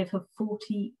been here for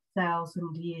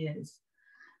 40,000 years,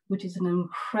 which is an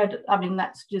incredible, I mean,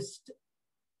 that's just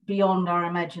beyond our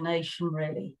imagination,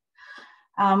 really.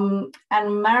 And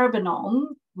Maribyrnong,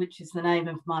 which is the name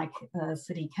of my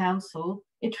city council,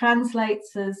 it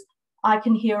translates as, I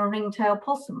can hear a ringtail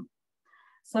possum.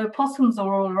 So possums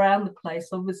are all around the place,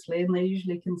 obviously, and they're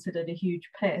usually considered a huge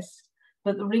pest.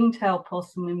 But the ringtail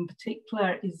possum in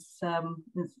particular is,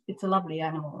 it's a lovely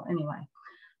animal anyway.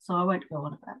 So I won't go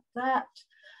on about that.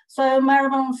 So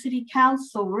Maribyrnong City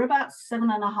Council, we're about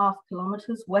 7.5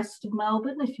 kilometres west of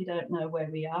Melbourne, if you don't know where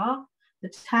we are. The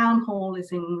town hall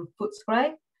is in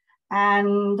Footscray,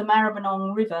 And the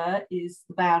Maribyrnong River is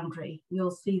the boundary. You'll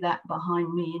see that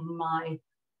behind me in my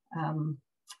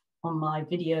on my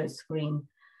video screen.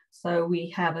 So we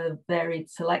have a varied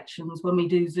selections. When we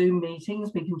do Zoom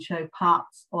meetings, we can show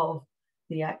parts of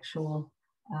the actual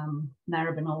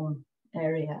Maribyrnong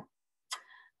area.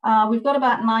 We've got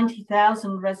about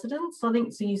 90,000 residents. So I think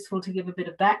it's useful to give a bit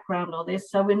of background on this.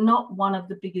 So we're not one of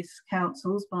the biggest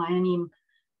councils by any,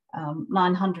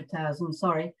 900,000,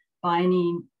 sorry, by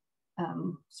any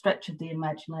stretch of the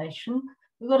imagination.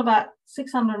 We've got about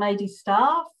 680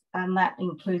 staff, and that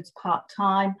includes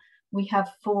part-time. We have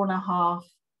 4.5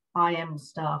 IM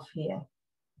staff here.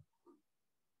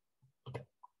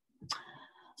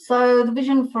 So the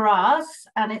vision for us,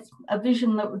 and it's a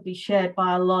vision that would be shared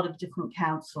by a lot of different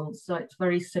councils, so it's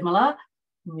very similar.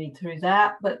 Read through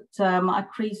that, but our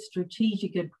key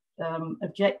strategic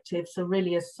objectives are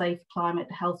really a safe,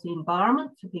 climate, healthy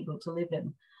environment for people to live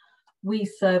in. We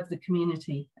serve the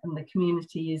community, and the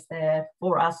community is there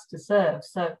for us to serve.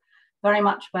 So very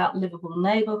much about livable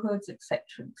neighbourhoods,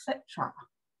 etc., etc.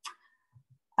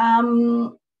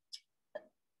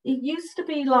 It used to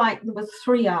be like there were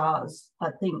 3 R's,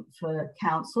 I think, for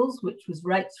councils, which was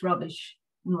rates, rubbish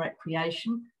and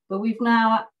recreation. But we've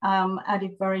now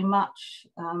added very much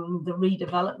the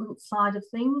redevelopment side of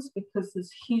things, because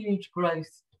there's huge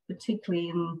growth, particularly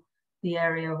in the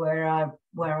area where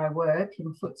I work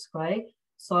in Footscray.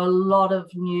 So a lot of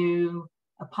new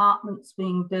apartments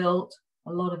being built,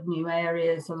 a lot of new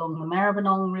areas along the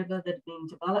Maribyrnong River that have been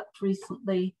developed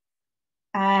recently.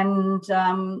 And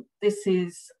this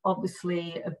is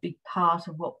obviously a big part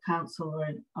of what council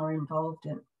are involved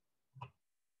in.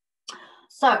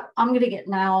 So I'm going to get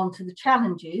now on to the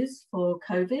challenges for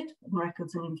COVID and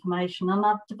records and information, and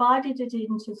I've divided it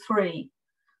into 3.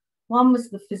 1 was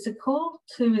the physical,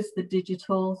 2 is the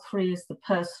digital, 3 is the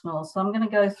personal. So I'm going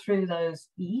to go through those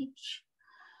each.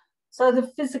 So the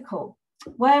physical,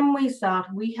 when we start,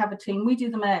 we have a team, we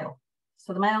do the mail.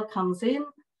 So the mail comes in,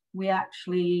 we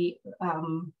actually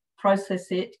process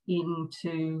it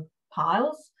into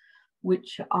piles,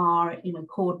 which are in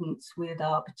accordance with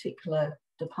our particular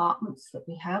departments that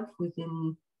we have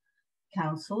within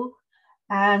council.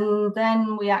 And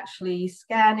then we actually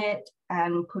scan it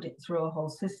and put it through a whole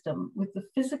system. With the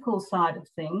physical side of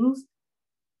things,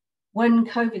 when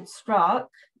COVID struck,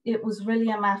 it was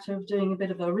really a matter of doing a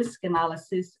bit of a risk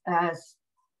analysis,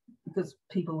 because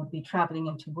people would be traveling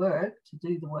into work to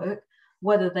do the work,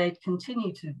 whether they'd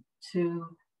continue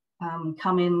to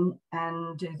come in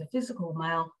and do the physical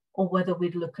mail, or whether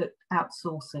we'd look at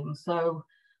outsourcing. So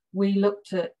we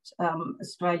looked at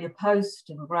Australia Post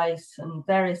and Grace and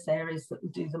various areas that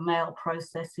would do the mail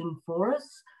processing for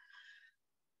us.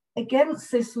 Against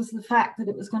this was the fact that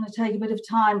it was going to take a bit of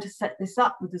time to set this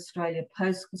up with Australia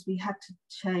Post, because we had to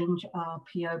change our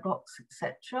PO box,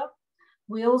 etc.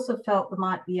 We also felt there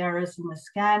might be errors in the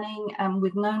scanning, and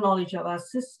with no knowledge of our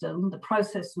system, the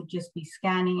process would just be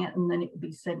scanning it and then it would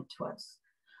be sent to us.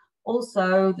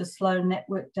 Also, the slow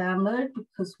network download,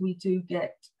 because we do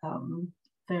get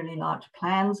fairly large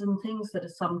plans and things that are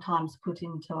sometimes put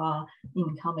into our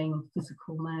incoming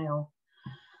physical mail.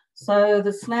 So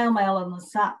the snail mail on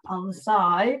the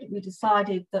side, we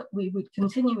decided that we would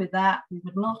continue with that, we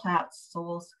would not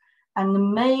outsource. And the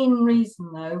main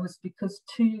reason, though, was because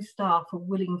 2 staff are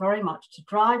willing very much to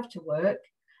drive to work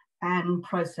and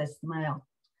process the mail.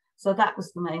 So that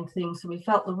was the main thing. So we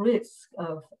felt the risk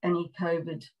of any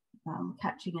COVID,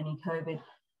 catching any COVID,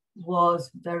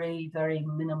 was very, very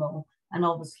minimal. And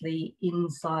obviously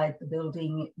inside the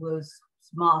building, it was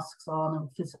masks on and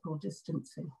physical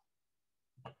distancing.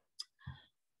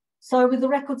 So with the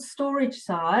record storage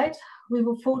side, we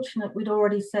were fortunate we'd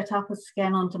already set up a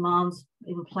scan on demand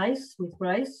in place with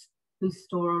Grace, who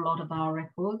store a lot of our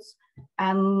records.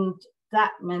 And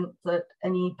that meant that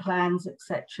any plans,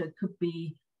 etc., could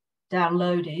be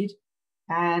downloaded,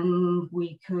 and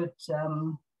we could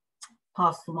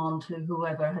pass them on to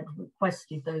whoever had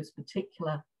requested those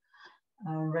particular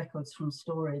records from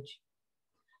storage.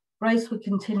 Grace were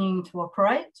continuing to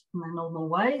operate in their normal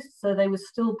way, so they were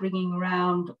still bringing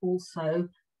around also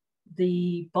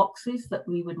the boxes that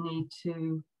we would need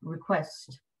to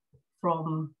request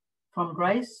from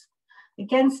Grace.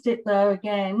 Against it, though,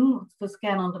 again, for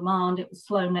scan on demand, it was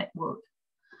slow network.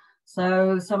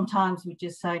 So sometimes we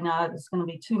just say, no, there's going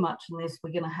to be too much in this,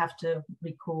 we're going to have to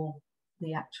recall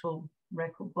the actual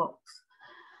record box.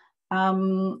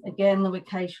 Again, there were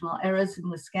occasional errors in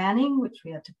the scanning, which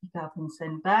we had to pick up and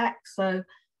send back. So,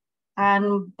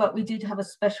 but we did have a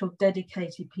special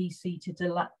dedicated PC to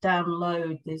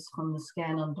download this from the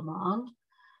scan on demand.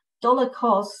 Dollar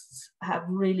costs have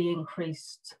really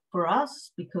increased for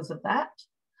us because of that.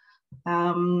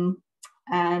 And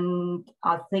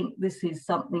I think this is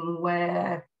something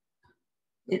where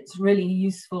it's really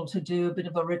useful to do a bit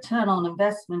of a return on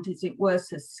investment. Is it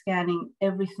worth us scanning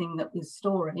everything that we're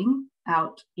storing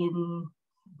out in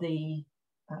the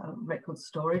record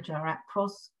storage, our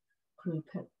ACPROS,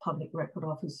 Public Record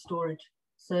Office Storage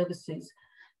Services?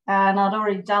 And I'd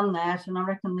already done that, and I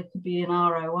reckon there could be an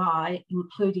ROI,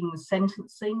 including the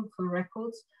sentencing for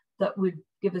records, that would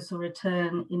give us a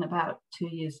return in about 2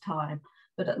 years' time.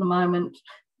 But at the moment,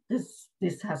 this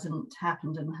hasn't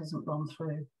happened and hasn't gone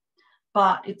through.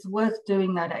 But it's worth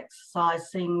doing that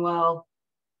exercise, seeing, well,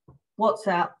 what's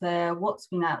out there, what's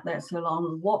been out there so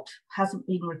long, what hasn't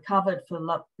been recovered for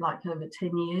like over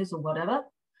 10 years or whatever,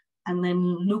 and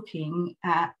then looking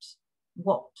at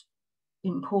what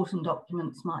important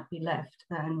documents might be left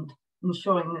and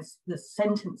ensuring the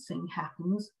sentencing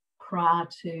happens prior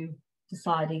to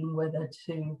deciding whether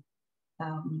to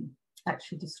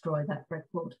actually destroy that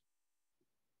record.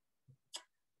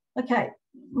 Okay,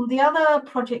 the other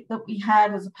project that we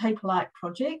had was a Paperlike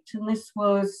project, and this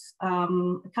was a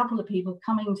couple of people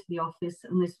coming to the office,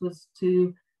 and this was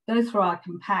to go through our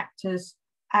compactors,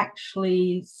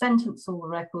 actually sentence all the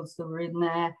records that were in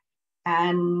there,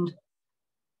 and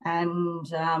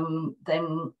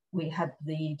then we had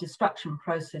the destruction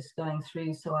process going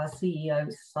through. So our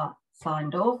CEO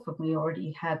signed off, and we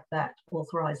already had that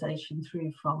authorization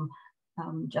through from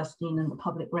Justine and the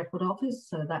Public Record Office,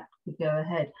 so that could go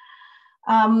ahead.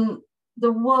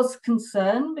 There was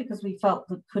concern because we felt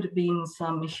there could have been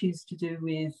some issues to do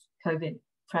with COVID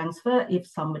transfer if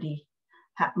somebody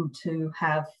happened to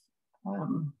have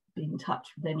been in touch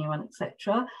with anyone,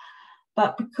 etc.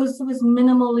 But because there was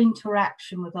minimal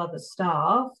interaction with other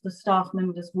staff, the staff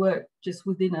members worked just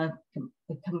within a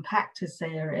compactus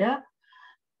area.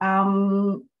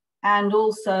 And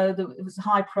also it was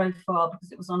high profile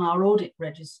because it was on our audit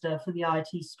register for the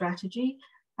IT strategy,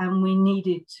 and we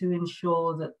needed to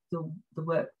ensure that the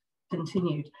work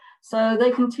continued. So they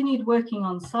continued working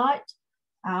on site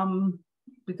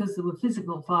because there were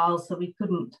physical files, so we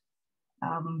couldn't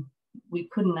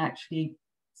actually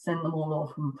send them all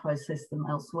off and process them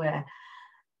elsewhere.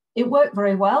 It worked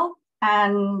very well,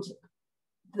 and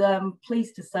I'm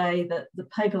pleased to say that the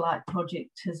Paperlike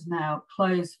project has now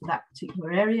closed for that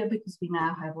particular area because we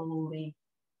now have all the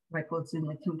records in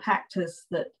the compactors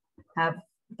that have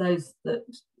those that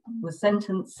were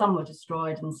sentenced, some were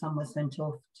destroyed and some were sent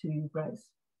off to Grace.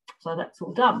 So that's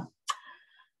all done.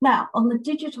 Now, on the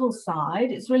digital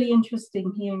side, it's really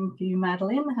interesting hearing from you,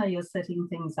 Madeleine, how you're setting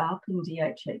things up in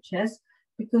DHHS,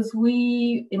 because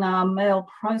we, in our mail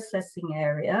processing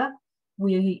area,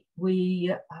 we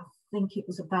I think it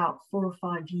was about 4 or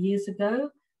 5 years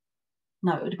ago,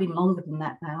 no, it would have been longer than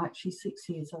that now, actually 6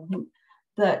 years, I think,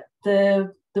 that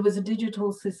there was a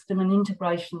digital system and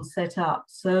integration set up.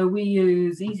 So we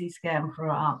use EasyScan for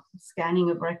our scanning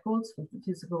of records, for the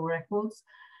physical records,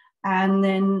 and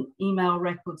then email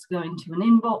records go into an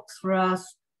inbox for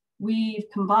us. We've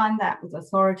combined that with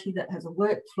Authority that has a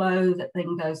workflow that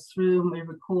then goes through, and we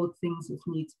record things if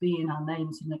needs be in our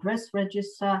names and address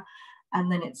register,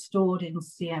 and then it's stored in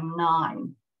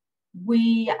CM9.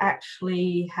 We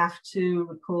actually have to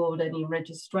record any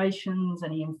registrations,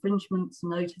 any infringements,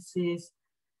 notices,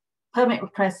 permit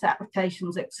request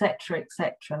applications, etc.,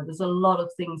 etc. There's a lot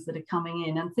of things that are coming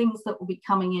in, and things that will be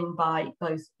coming in by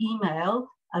both email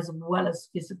as well as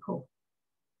physical.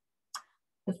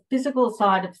 The physical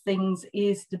side of things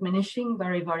is diminishing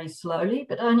very, very slowly,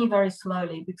 but only very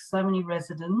slowly because so many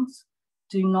residents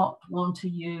do not want to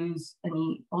use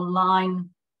any online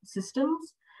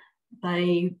systems.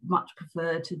 They much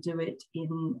prefer to do it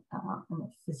in a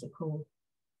physical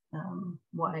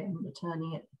way and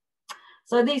returning it.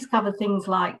 So these cover things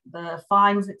like the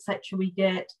fines, etc. we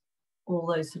get, all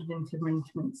those sort of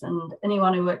infringements. And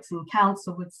anyone who works in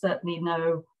council would certainly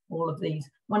know all of these.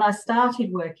 When I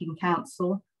started working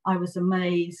council, I was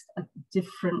amazed at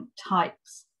different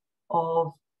types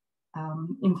of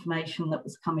information that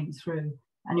was coming through.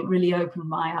 And it really opened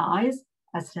my eyes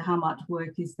as to how much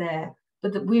work is there.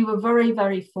 But that we were very,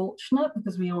 very fortunate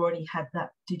because we already had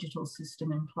that digital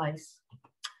system in place.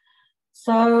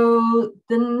 So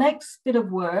the next bit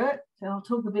of work, I'll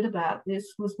talk a bit about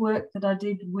this, was work that I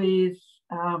did with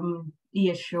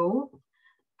Shore,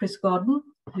 Chris Godden,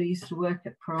 who used to work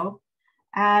at Prog.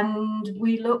 And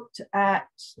we looked at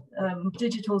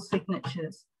digital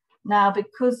signatures. Now,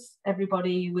 because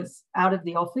everybody was out of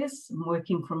the office and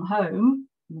working from home,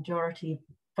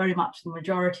 very much the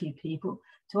majority of people,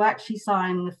 to actually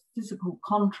sign the physical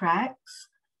contracts,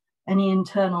 any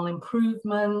internal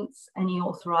improvements, any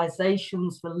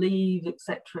authorizations for leave,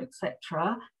 etc.,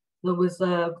 etc. There was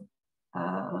a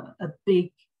a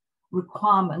big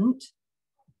requirement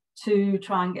to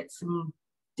try and get some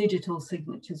digital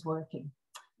signatures working.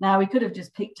 Now, we could have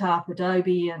just picked up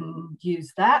Adobe and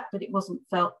used that, but it wasn't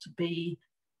felt to be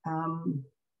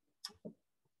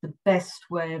the best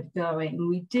way of going.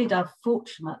 We did,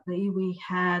 unfortunately, we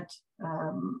had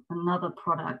another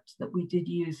product that we did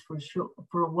use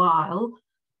for a while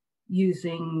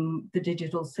using the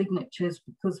digital signatures,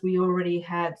 because we already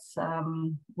had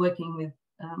some working with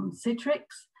Citrix,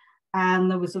 and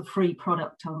there was a free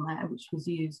product on there which was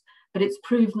used, but it's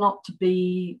proved not to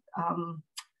be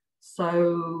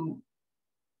so,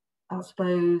 I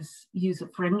suppose,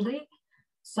 user-friendly.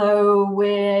 So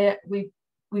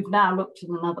we've now looked at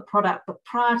another product, but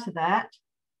prior to that,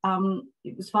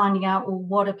 it was finding out, well,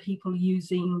 what are people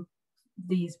using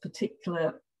these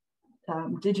particular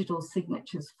digital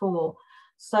signatures for?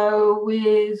 So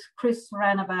with Chris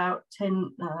ran about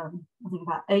 10, I think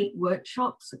about 8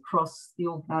 workshops across the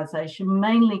organisation,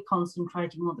 mainly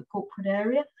concentrating on the corporate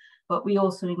area, but we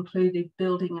also included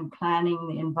building and planning,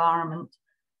 the environment,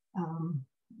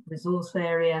 resource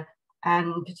area,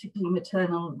 and particularly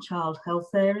maternal and child health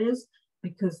areas,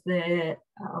 because they're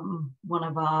one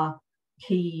of our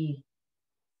key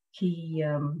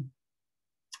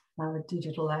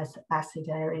digital asset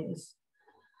areas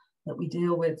that we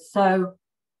deal with. So,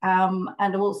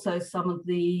 and also some of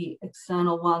the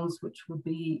external ones which would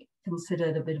be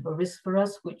considered a bit of a risk for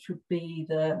us, which would be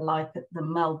like the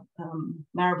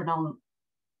Maribyrnong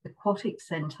Aquatic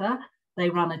Centre.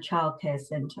 They run a childcare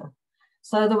centre.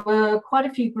 So there were quite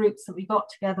a few groups that we got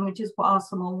together, and we just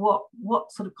asked them, well,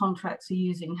 what sort of contracts are you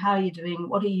using? How are you doing?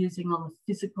 What are you using on the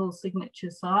physical signature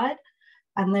side?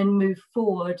 And then move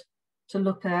forward to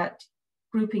look at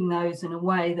grouping those in a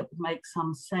way that would make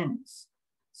some sense.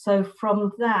 So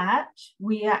from that,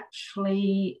 we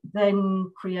actually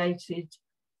then created,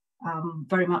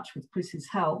 very much with Chris's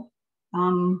help,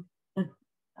 some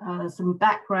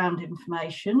background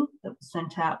information that was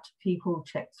sent out to people,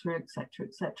 checked through, etc.,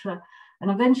 etc.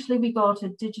 And eventually we got a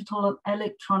digital and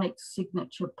electronic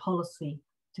signature policy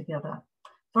together.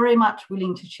 Very much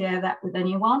willing to share that with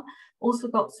anyone. Also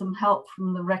got some help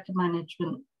from the Record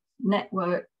Management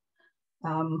Network,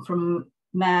 from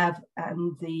MAV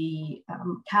and the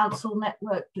council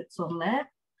network that's on there.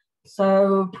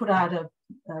 So put out a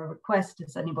request,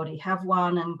 does anybody have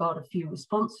one, and got a few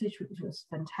responses, which was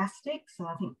fantastic. So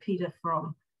I think Peter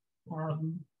from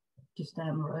just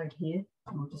down the road here,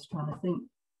 I'm just trying to think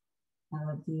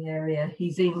the area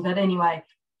he's in, but anyway,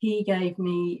 he gave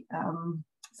me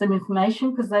some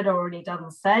information because they'd already done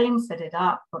the same, set it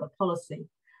up, got a policy.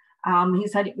 He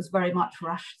said it was very much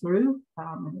rushed through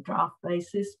on a draft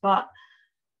basis, but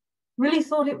really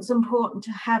thought it was important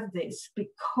to have this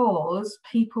because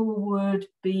people would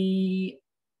be,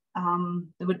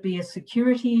 there would be a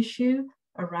security issue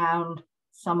around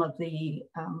some of the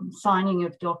signing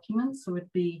of documents. There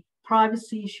would be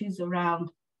privacy issues around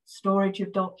storage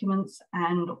of documents,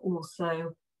 and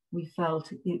also we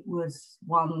felt it was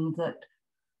one that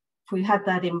if we had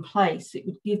that in place, it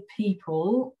would give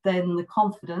people then the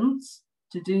confidence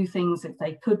to do things if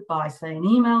they could by, say, an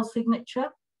email signature.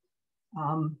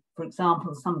 For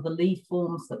example, some of the leave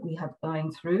forms that we have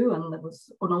going through, and there was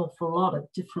an awful lot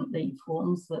of different leave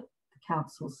forms that the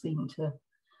council seemed to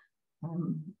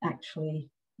actually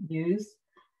use.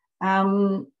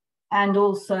 And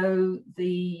also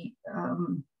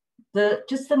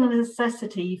just the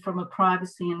necessity from a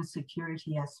privacy and a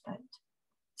security aspect.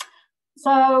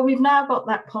 So we've now got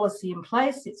that policy in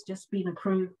place. It's just been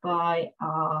approved by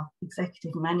our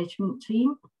executive management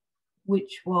team,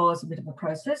 which was a bit of a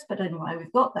process, but anyway,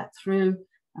 we've got that through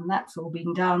and that's all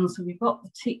been done. So we've got the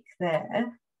tick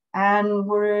there, and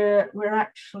we're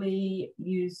actually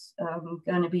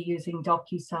going to be using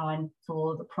DocuSign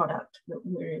for the product that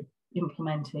we're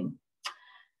implementing.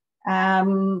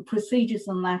 Procedures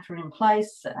and that are in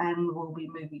place, and we'll be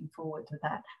moving forward to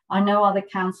that. I know other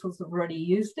councils have already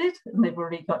used it and they've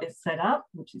already got it set up,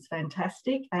 which is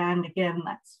fantastic. And again,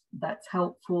 that's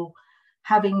helpful,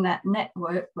 having that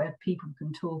network where people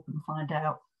can talk and find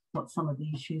out what some of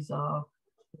the issues are,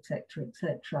 etc.,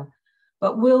 etc.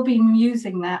 But we'll be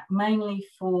using that mainly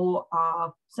for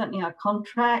certainly our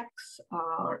contracts,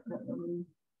 our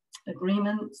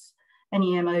agreements,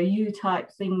 any MOU type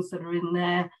things that are in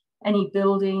there, any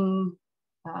building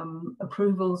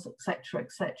approvals, etc.,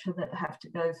 that have to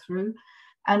go through.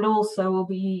 And also we'll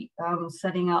be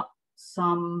setting up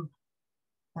some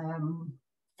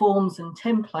forms and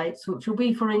templates, which will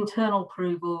be for internal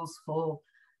approvals for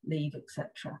leave,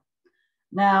 etc.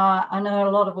 Now, I know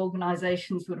a lot of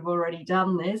organisations would have already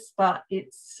done this, but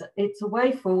it's a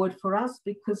way forward for us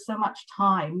because so much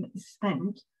time is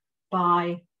spent.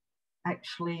 by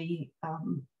actually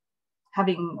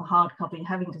having a hard copy,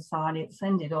 having to sign it,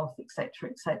 send it off, etc.,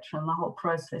 etc. And the whole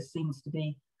process seems to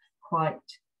be quite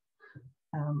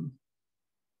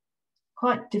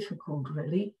difficult,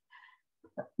 really.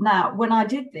 Now, when I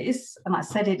did this and I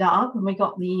set it up and we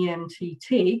got the EMT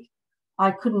TIG,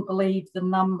 I couldn't believe the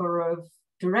number of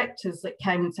directors that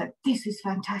came and said, "This is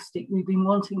fantastic. We've been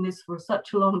wanting this for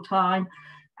such a long time,"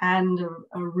 and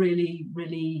are really,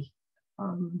 really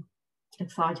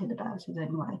excited about it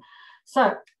anyway.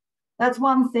 So that's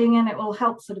one thing, and it will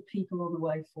help sort of people on the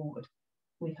way forward,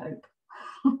 we hope.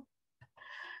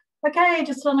 Okay,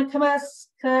 just on a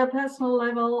personal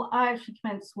level, I actually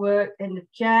commenced work end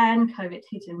of Jan, COVID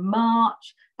hit in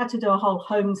March, had to do a whole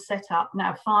home setup.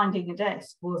 Now, finding a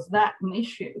desk, was that an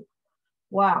issue?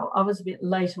 Wow, I was a bit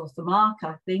late off the mark,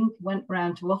 I think. Went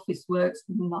round to Officeworks,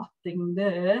 nothing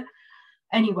there.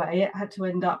 Anyway, I had to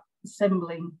end up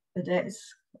assembling a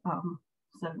desk.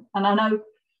 And I know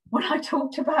when I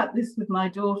talked about this with my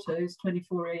daughter, who's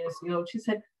 24 years old, she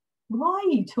said, "Why are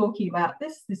you talking about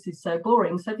this? This is so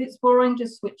boring." So if it's boring,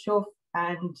 just switch off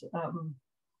and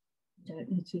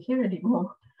don't need to hear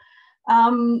anymore.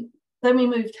 Then we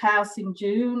moved house in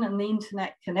June, and the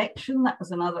internet connection, that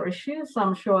was another issue. So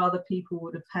I'm sure other people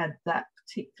would have had that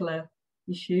particular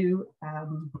issue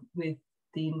with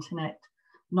the internet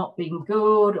not being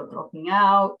good or dropping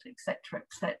out, etc.,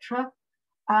 etc.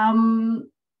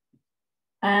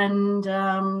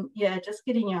 Yeah, just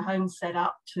getting your home set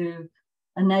up to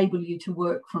enable you to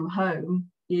work from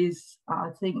home is, I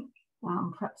think,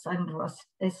 perhaps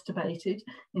underestimated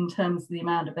in terms of the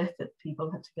amount of effort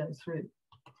people had to go through.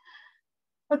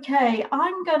 Okay,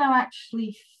 I'm going to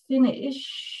actually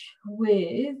finish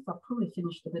with, I'll probably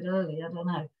finished a bit early, I don't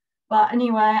know. But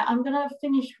anyway, I'm going to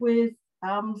finish with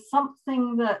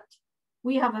something that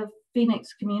we have a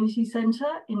Phoenix Community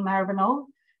Centre in Maribyrnong,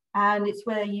 and it's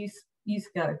where youth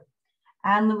go.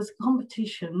 And there was a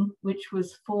competition which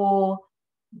was for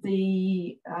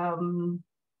the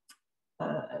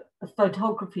a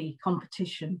photography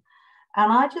competition.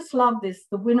 And I just love this.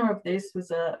 The winner of this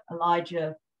was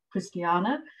Elijah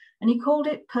Christiana, and he called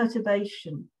it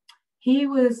Perturbation.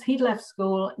 He'd left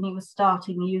school and he was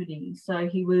starting uni, so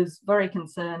he was very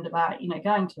concerned about, you know,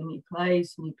 going to a new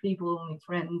place, new people, new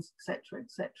friends, etc.,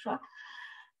 etc.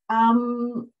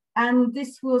 And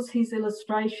this was his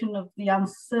illustration of the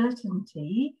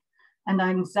uncertainty and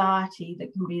anxiety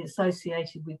that can be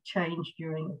associated with change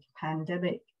during a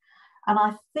pandemic. And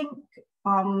I think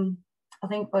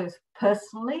both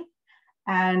personally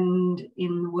and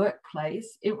in the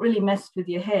workplace, it really messed with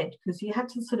your head, because you had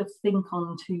to sort of think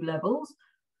on two levels.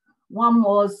 One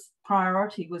was,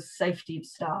 priority was safety of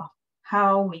staff.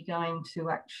 How are we going to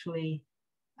actually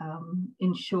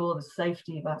ensure the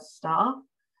safety of our staff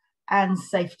and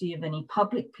safety of any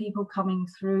public people coming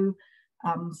through,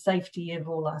 safety of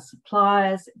all our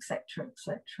suppliers, etc.,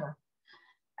 etc.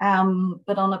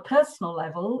 But on a personal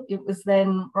level, it was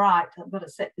then, right, I've got to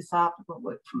set this up, I've got to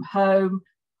work from home.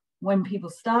 When people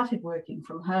started working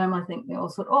from home, I think they all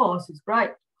thought, "Oh, this is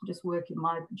great, I'll just work in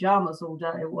my pajamas all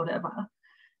day," or whatever.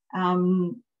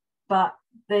 But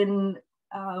then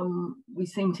we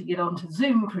seem to get onto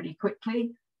Zoom pretty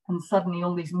quickly, and suddenly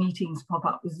all these meetings pop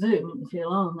up with Zoom, and you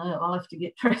feel, "Oh no, I'll have to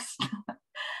get dressed."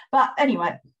 But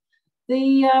anyway,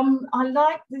 I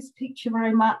like this picture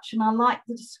very much, and I like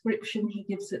the description he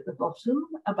gives at the bottom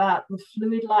about the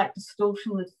fluid-like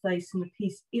distortion of the face in the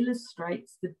piece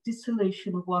illustrates the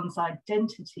dissolution of one's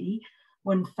identity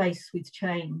when faced with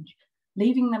change,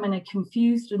 leaving them in a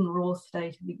confused and raw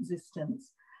state of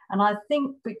existence. And I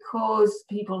think because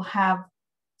people have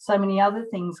so many other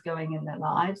things going in their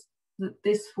lives, that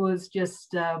this was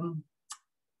just,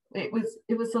 it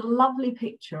was a lovely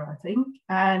picture, I think,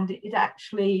 and it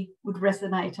actually would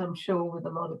resonate, I'm sure, with a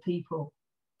lot of people.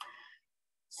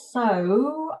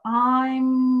 So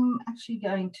I'm actually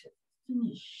going to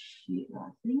finish here,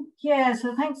 I think. Yeah,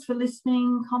 so thanks for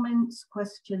listening, comments,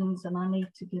 questions, and I need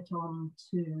to get on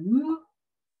to,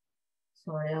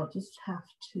 sorry, I'll just have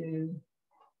to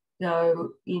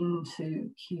go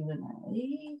into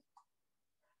Q&A.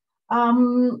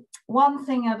 One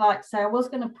thing I'd like to say, I was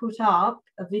going to put up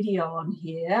a video on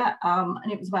here,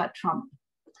 and it was about Trump,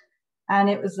 and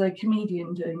it was a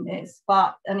comedian doing this,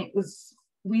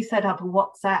 we set up a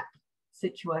WhatsApp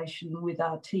situation with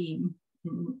our team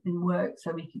in work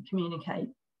so we could communicate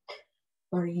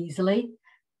very easily.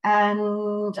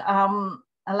 And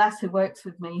a lass who works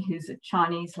with me, who's a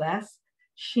Chinese lass,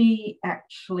 she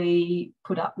actually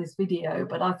put up this video,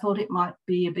 but I thought it might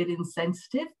be a bit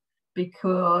insensitive,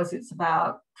 because it's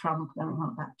about Trump going on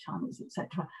about Chinese,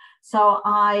 etc. So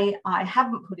I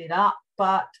haven't put it up,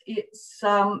 but it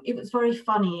was very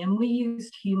funny, and we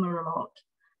used humour a lot.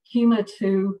 Humour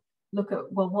to look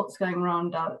at, well, what's going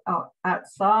around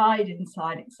outside,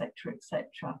 inside, etc.,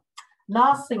 etc.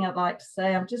 Last thing I'd like to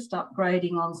say, I'm just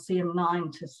upgrading on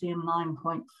CM9 to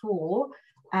CM9.4,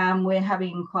 and we're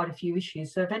having quite a few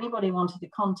issues. So if anybody wanted to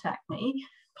contact me,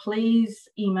 please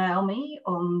email me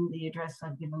on the address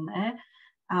I've given there,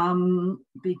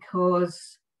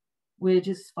 because we're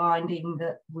just finding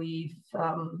that we're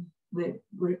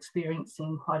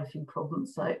experiencing quite a few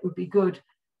problems. So it would be good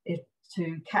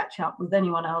to catch up with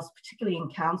anyone else, particularly in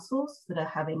councils that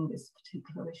are having this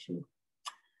particular issue.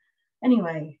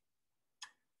 Anyway,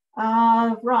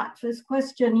 right, first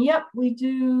question. Yep, we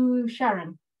do,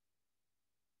 Sharon.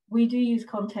 We do use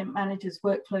Content Manager's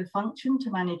workflow function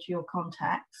to manage your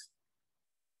contacts.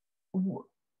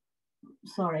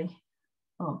 Sorry.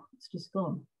 Oh, it's just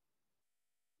gone.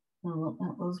 I don't know what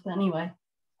that was, but anyway.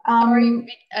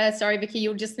 Sorry, Vicky,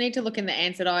 you'll just need to look in the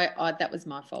answer. That was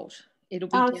my fault. It'll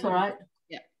be that's all right.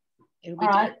 Yeah, it'll be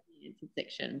down in the answer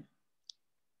section.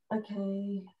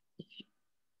 Okay.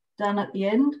 Down at the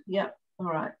end? Yep. All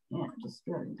right. Yeah, just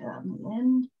going down the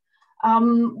end.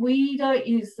 We don't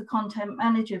use the Content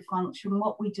Manager function.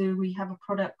 What we do, we have a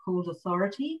product called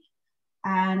Authority,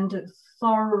 and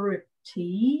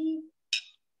Authority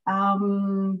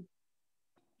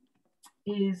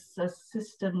is a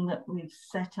system that we've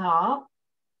set up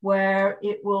where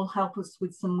it will help us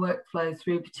with some workflow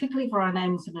through, particularly for our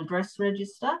names and address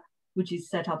register, which is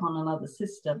set up on another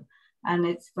system. And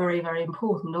it's very, very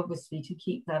important, obviously, to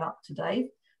keep that up to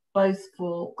date, both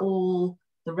for all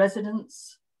the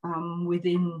residents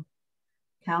within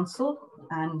council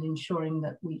and ensuring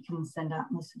that we can send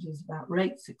out messages about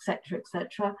rates,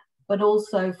 etc., but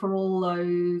also for all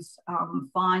those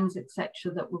fines,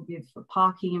 etc., that will give for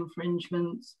parking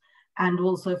infringements, and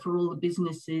also for all the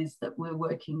businesses that we're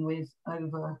working with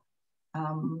over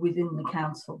within the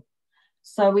council.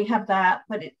 So we have that,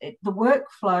 but the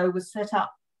workflow was set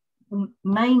up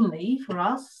mainly for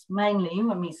us,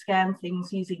 when we scan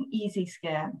things using Easy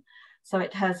Scan. So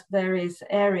it has various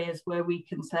areas where we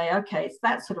can say, okay, it's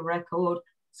that sort of record,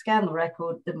 scan the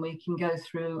record, then we can go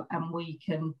through and we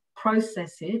can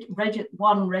process it,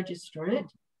 register it,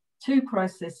 to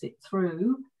process it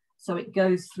through, so it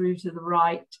goes through to the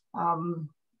right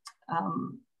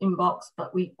inbox,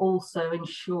 but we also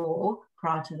ensure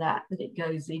prior to that that it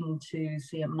goes into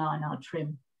CM9, our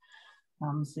trim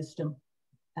system.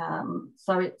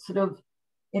 So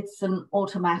it's an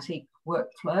automatic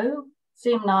workflow.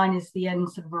 CM9 is the end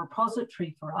sort of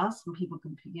repository for us, and people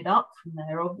can pick it up from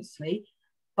there, obviously.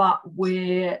 But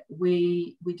we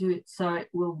do it so it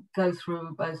will go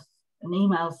through both an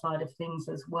email side of things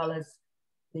as well as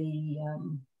the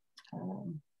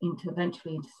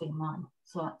eventually into CM9.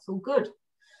 So that's all good.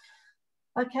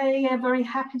 Okay, yeah, very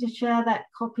happy to share that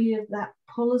copy of that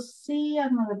policy. I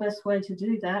don't know the best way to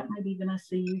do that. Maybe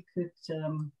Vanessa, you could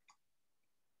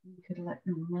let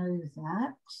me know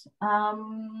that.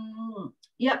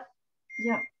 Yep.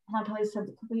 Hi, please have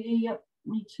the copy. Yep,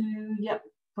 me too. Yep,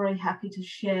 very happy to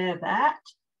share that.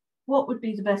 What would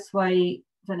be the best way,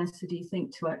 Vanessa, do you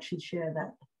think, to actually share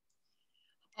that?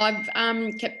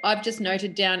 I've just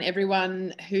noted down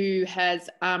everyone who has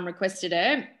requested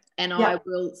it, and I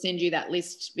will send you that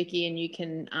list, Vicky, and you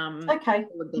can okay.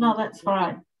 No, that's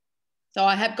fine. So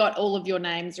I have got all of your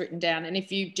names written down, and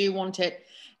if you do want it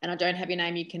and I don't have your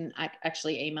name, you can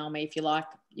actually email me if you like.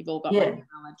 You've all got my email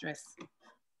address.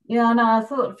 Yeah, no, I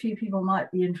thought a few people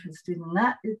might be interested in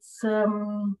that. It's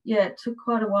it took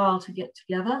quite a while to get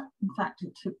together. In fact,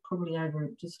 it took probably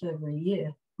just over a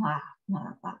year.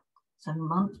 About 7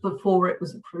 months before it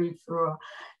was approved for our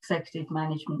executive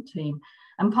management team.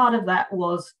 And part of that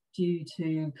was due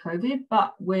to COVID,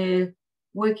 but we're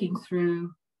working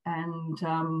through and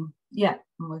I'm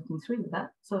working through with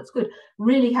that. So it's good.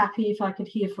 Really happy if I could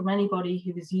hear from anybody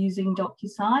who is using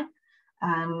DocuSign.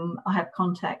 I have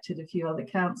contacted a few other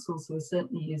councils who are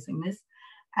certainly using this,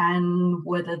 and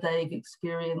whether they've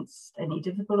experienced any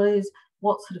difficulties,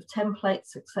 what sort of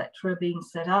templates, etc., are being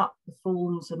set up, the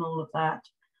forms and all of that,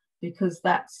 because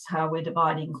that's how we're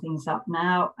dividing things up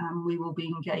now, and we will be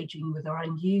engaging with our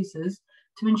end users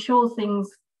to ensure things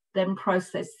then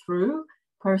process through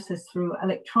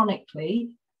electronically,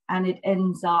 and it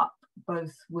ends up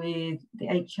both with the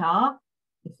HR,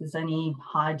 if there's any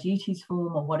higher duties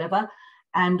form or whatever,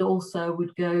 and also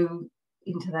would go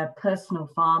into their personal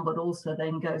file, but also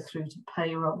then go through to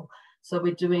payroll. So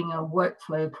we're doing a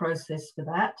workflow process for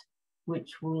that,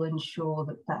 which will ensure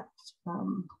that that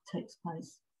takes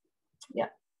place. Yeah.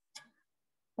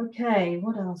 Okay,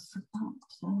 what else?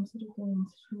 I'm sort of going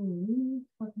through.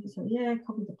 So yeah,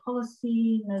 copy the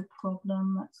policy, no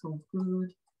problem. That's all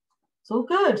good. It's all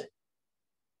good.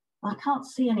 I can't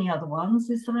see any other ones.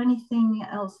 Is there anything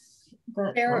else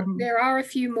that... There are a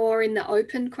few more in the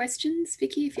open questions,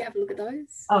 Vicky, if you have a look at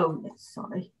those. Oh, yes,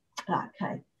 sorry.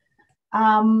 Okay.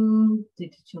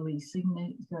 Digital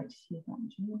e-signature, great to see that.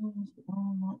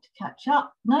 I'd like to catch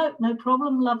up. No, no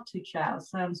problem. Love to, Chow.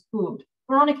 Sounds good.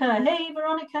 Veronica, hey,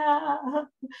 Veronica.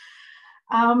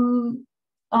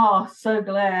 Oh, so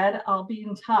glad. I'll be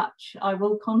in touch. I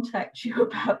will contact you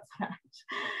about that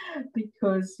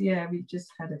because, yeah, we've just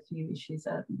had a few issues.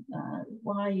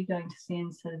 Why are you going to see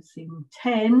instead of seeing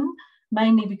 10?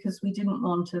 Mainly because we didn't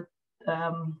want to,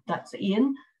 that's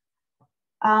Ian.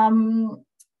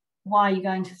 Why are you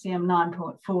going to CM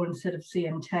 9.4 instead of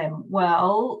CM 10?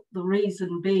 Well, the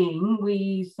reason being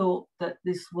we thought that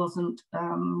this wasn't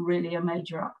really a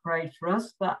major upgrade for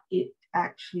us, but it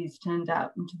actually has turned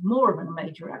out into more of a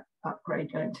major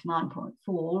upgrade going to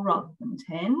 9.4 rather than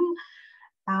 10.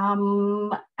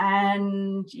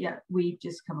 And yeah, we've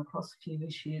just come across a few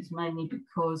issues, mainly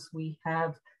because we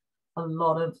have a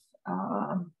lot of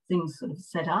things sort of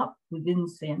set up within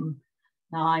CM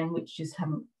 9, which just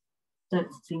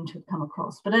don't seem to have come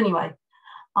across. But anyway,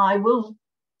 I will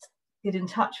get in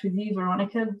touch with you,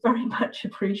 Veronica. Very much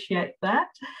appreciate that.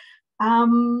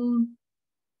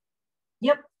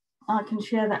 Yep, I can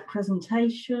share that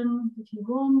presentation if you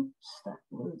want. That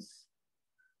was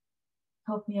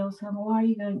copy also. Why are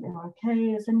you going there?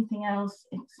 Okay, is anything else?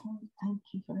 Excellent, thank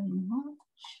you very much.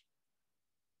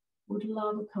 Would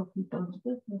love a copy.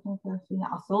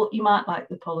 I thought you might like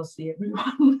the policy,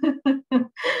 everyone.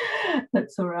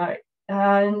 That's all right.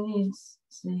 Needs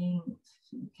seeing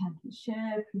campus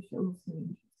share, crucial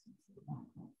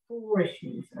 4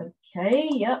 issues. Okay,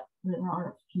 yep, there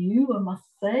are a few, I must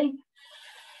say.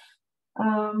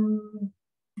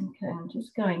 Okay, I'm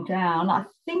just going down. I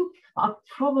think I've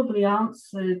probably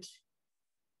answered.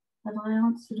 Have I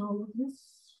answered all of this?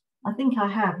 I think I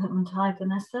have, haven't I,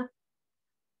 Vanessa?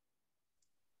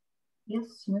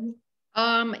 Yes, no?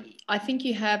 I think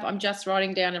you have. I'm just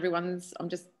writing down everyone's. I'm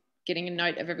just getting a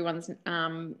note of everyone's who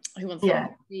wants to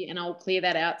see, and I'll clear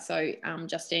that out so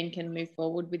Justine can move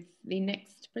forward with the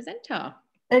next presenter.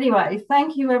 Anyway,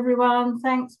 thank you everyone.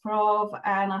 Thanks, Prov,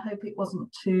 and I hope it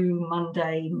wasn't too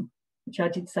mundane, which I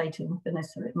did say to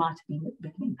Vanessa it might have been at the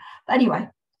beginning. But anyway,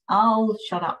 I'll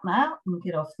shut up now and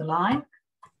get off the line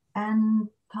and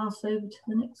pass over to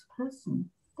the next person.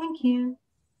 Thank you.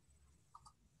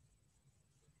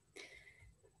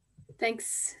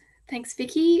 Thanks,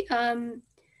 Vicky.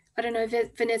 I don't know,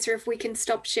 Vanessa, if we can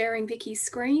stop sharing Vicky's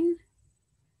screen.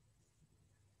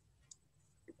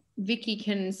 Vicky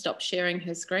can stop sharing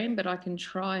her screen, but I can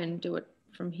try and do it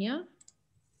from here.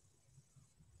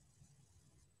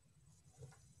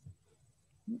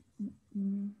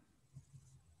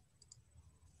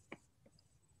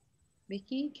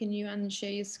 Vicky, can you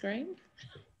unshare your screen?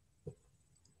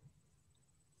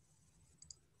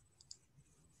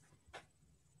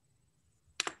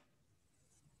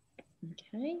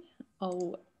 Okay,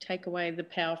 I'll take away the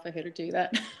power for her to do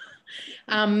that.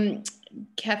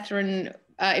 Kathryn,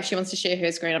 if she wants to share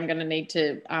her screen, I'm going to need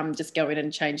to just go in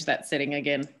and change that setting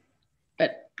again.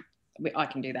 But I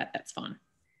can do that, that's fine.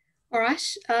 All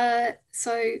right,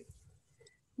 so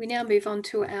we now move on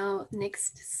to our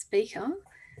next speaker.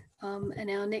 And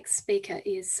our next speaker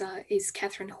is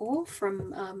Kathryn Hore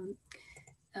from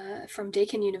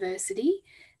Deakin University.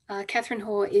 Kathryn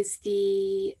Hore is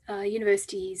the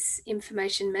university's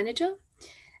information manager,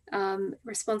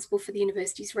 responsible for the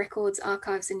university's records,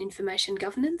 archives and information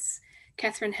governance.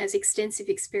 Kathryn has extensive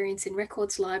experience in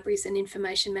records, libraries and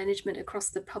information management across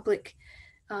the public,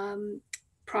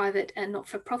 private and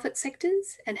not-for-profit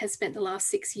sectors, and has spent the last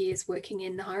 6 years working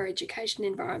in the higher education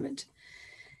environment.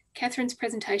 Kathryn's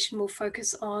presentation will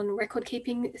focus on record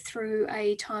keeping through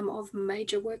a time of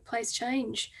major workplace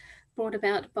change brought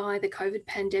about by the COVID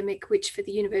pandemic, which for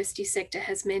the university sector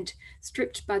has meant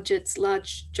stripped budgets,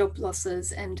 large job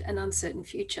losses and an uncertain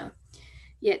future.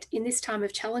 Yet in this time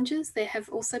of challenges, there have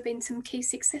also been some key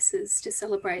successes to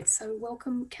celebrate. So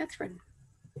welcome, Kathryn.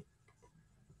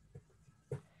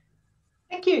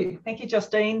 Thank you,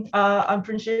 Justine. I'm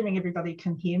presuming everybody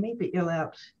can hear me, but yell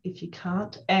out if you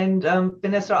can't. And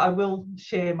Vanessa, I will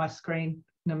share my screen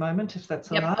in a moment, if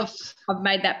that's all right. I've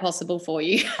made that possible for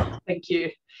you. Thank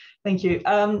you.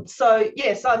 So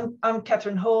yes, I'm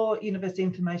Kathryn Hore, University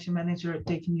Information Manager at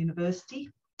Deakin University.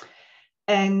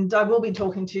 And I will be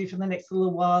talking to you for the next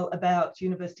little while about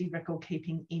university record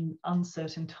keeping in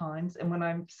uncertain times. And when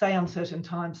I say uncertain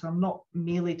times, I'm not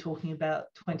merely talking about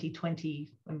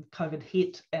 2020 when COVID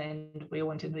hit and we all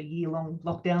went into year-long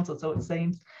lockdowns, or so it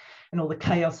seems, and all the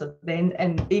chaos of then,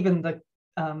 and even the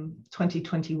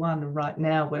 2021 right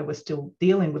now, where we're still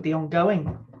dealing with the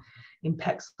ongoing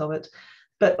impacts of it,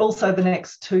 but also the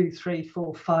next 2, 3,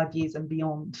 4, 5 years and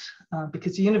beyond,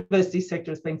 because the university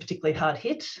sector has been particularly hard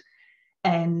hit.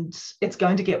 And it's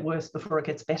going to get worse before it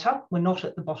gets better. We're not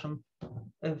at the bottom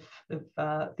of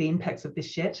the impacts of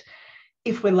this yet.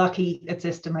 If we're lucky, it's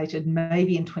estimated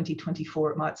maybe in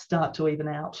 2024 it might start to even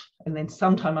out, and then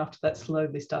sometime after that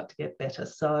slowly start to get better.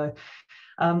 So,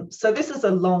 so this is a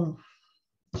long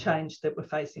change that we're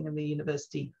facing in the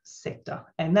university sector,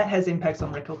 and that has impacts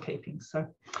on record keeping. So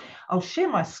I'll share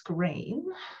my screen.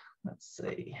 Let's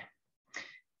see.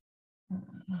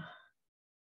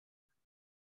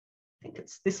 I think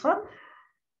it's this one.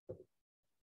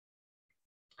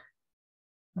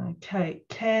 Okay,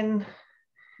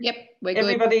 Yep, we're good.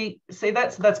 Everybody see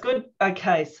that? So that's good.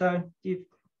 Okay, so you've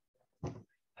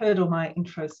heard all my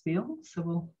intro spiel, so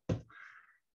we'll go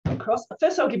across. But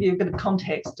first I'll give you a bit of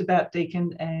context about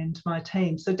Deakin and my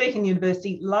team. So Deakin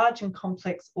University, large and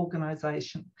complex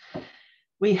organisation.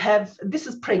 We have, this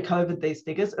is pre-COVID, these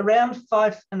figures, around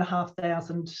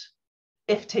 5,500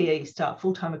 FTE staff,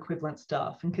 full-time equivalent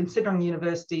staff, and considering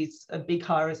universities are big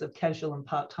hirers of casual and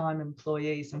part-time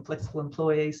employees and flexible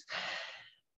employees,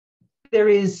 there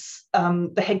is,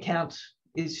 the headcount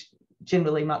is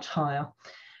generally much higher.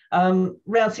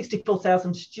 Around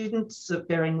 64,000 students of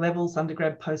varying levels,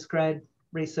 undergrad, postgrad,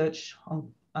 research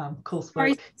on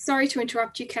coursework. Sorry to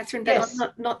interrupt you, Kathryn, but yes. I'm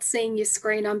not seeing your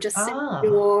screen. I'm just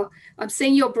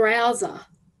seeing your browser.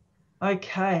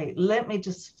 Okay, let me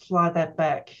just fly that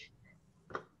back.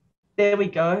 There we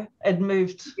go. It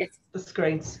moved the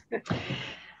screens.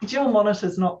 Dual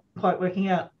monitor's not quite working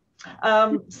out.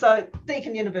 So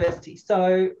Deakin University.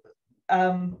 So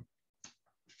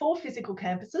 4 physical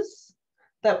campuses.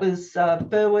 That was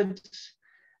Burwood,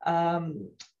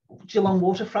 Geelong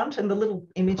Waterfront, and the little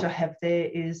image I have there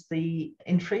is the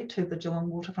entry to the Geelong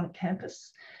Waterfront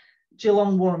campus.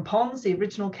 Geelong Warren Ponds, the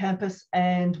original campus,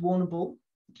 and Warrnambool.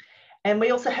 And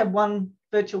we also have one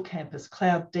virtual campus,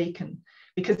 Cloud Deakin,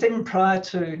 because even prior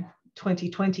to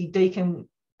 2020, Deakin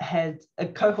had a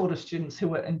cohort of students who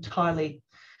were entirely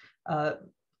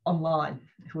online,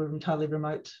 who were entirely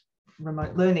remote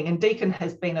learning. And Deakin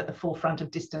has been at the forefront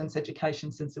of distance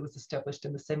education since it was established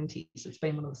in the 70s. It's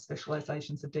been one of the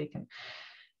specialisations of Deakin.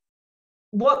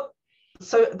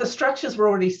 So the structures were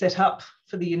already set up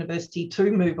for the university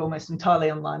to move almost entirely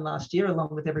online last year,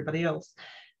 along with everybody else.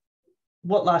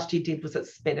 What last year did was it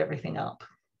sped everything up,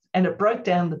 and it broke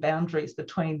down the boundaries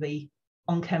between the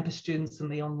on-campus students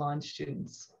and the online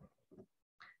students,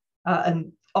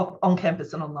 and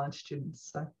on-campus and online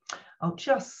students. So I'll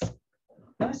just,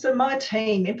 so my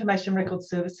team, Information Record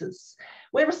Services,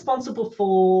 we're responsible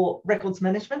for records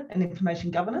management and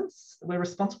information governance. We're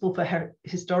responsible for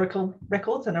historical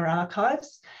records and our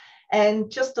archives. And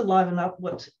just to liven up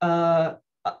what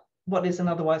is an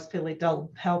otherwise fairly dull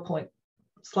PowerPoint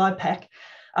slide pack,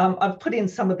 I've put in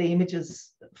some of the images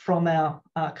from our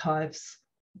archives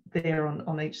there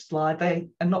on each slide. They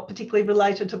are not particularly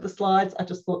related to the slides. I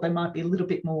just thought they might be a little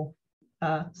bit more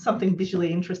something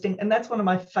visually interesting. And that's one of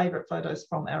my favourite photos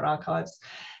from our archives.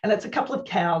 And it's a couple of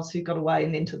cows who got away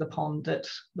and into the pond at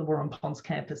the Warren Ponds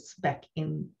campus back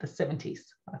in the 70s.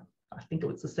 I think it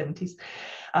was the 70s.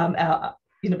 Our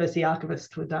university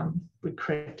archivist would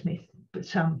correct me. But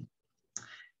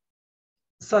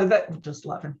so that will just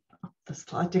liven up the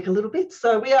slide deck a little bit.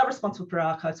 So we are responsible for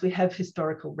archives. We have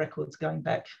historical records going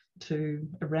back to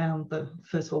around the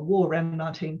First World War, around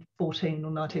 1914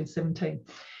 or 1917.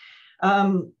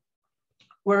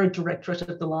 We're a directorate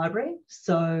of the library.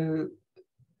 So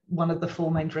one of the 4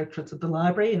 main directorates of the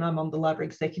library, and I'm on the library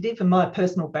executive, and my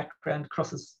personal background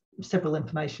crosses several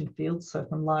information fields. So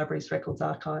from libraries, records,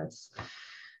 archives,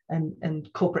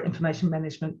 and corporate information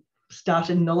management.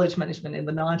 Started knowledge management in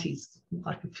the 90s,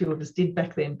 like a few of us did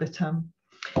back then. But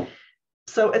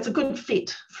so it's a good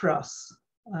fit for us.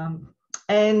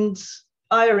 And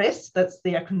IRS, that's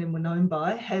the acronym we're known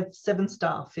by, have 7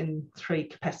 staff in 3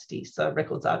 capacities. So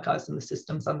records, archives, and the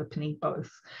systems underpinning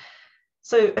both.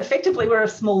 So effectively, we're a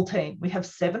small team. We have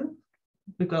 7.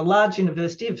 We've got a large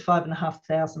university of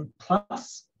 5,500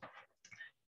 plus.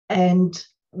 And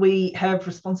we have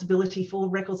responsibility for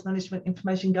records management,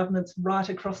 information governance right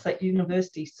across that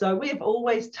university. So we've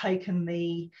always taken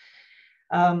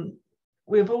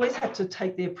we've always had to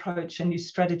take the approach and use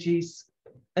strategies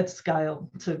at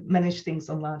scale to manage things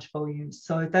on large volumes.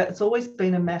 So that's always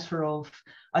been a matter of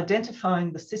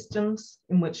identifying the systems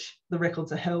in which the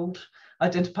records are held,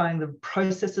 identifying the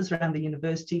processes around the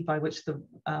university by which the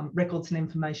records and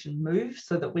information move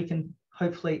so that we can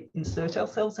hopefully insert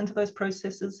ourselves into those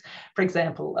processes. For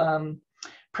example,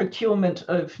 procurement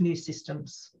of new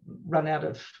systems run out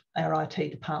of our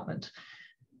IT department,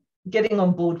 getting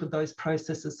on board with those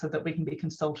processes so that we can be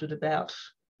consulted about,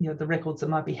 you know, the records that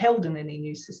might be held in any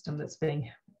new system that's being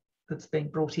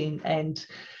brought in, and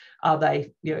are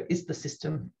they, you know, is the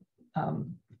system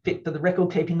fit for the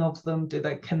record keeping of them?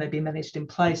 Can they be managed in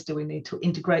place? Do we need to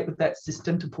integrate with that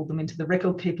system to pull them into the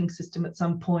record keeping system at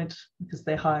some point because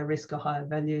they're higher risk or higher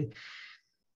value?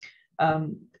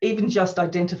 Even just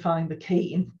identifying the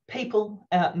key people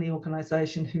out in the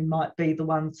organisation who might be the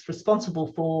ones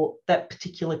responsible for that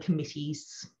particular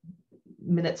committee's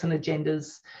minutes and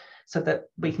agendas, so that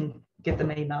we can get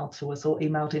them emailed to us or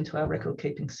emailed into our record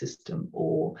keeping system,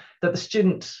 or that the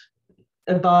student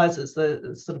advisors,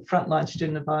 the sort of frontline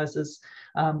student advisors,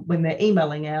 when they're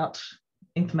emailing out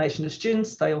information to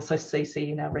students, they also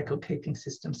CC in our record keeping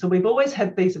system. So we've always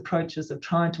had these approaches of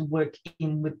trying to work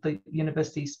in with the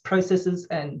university's processes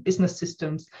and business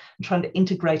systems and trying to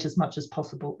integrate as much as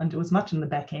possible and do as much in the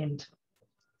back end.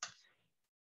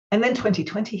 And then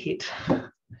 2020 hit.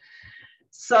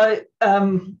 So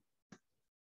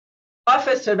I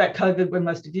first heard about COVID when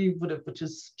most of you would have, which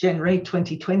is January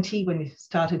 2020, when you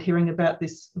started hearing about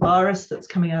this virus that's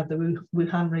coming out of the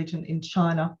Wuhan region in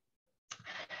China.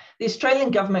 The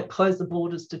Australian government closed the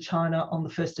borders to China on the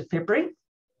 1st of February.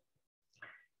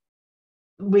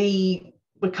 We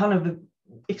were kind of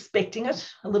expecting it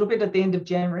a little bit at the end of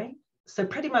January. So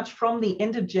pretty much from the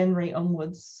end of January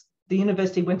onwards, the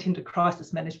university went into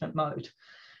crisis management mode.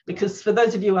 Because for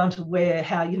those of you who aren't aware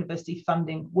how university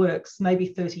funding works, maybe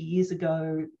 30 years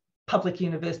ago, public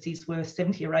universities were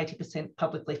 70 or 80%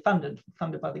 publicly funded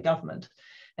by the government,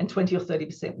 and 20 or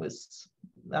 30% was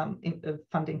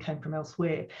funding came from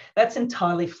elsewhere. That's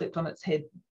entirely flipped on its head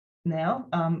now.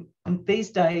 And these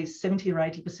days, 70 or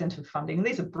 80% of funding, and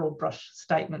these are broad brush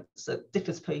statements, it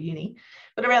differs per uni,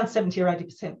 but around 70 or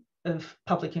 80% of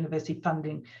public university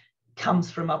funding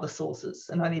comes from other sources,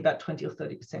 and only about 20 or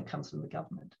 30% comes from the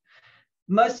government.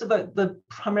 Most of the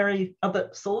primary other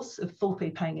source of full fee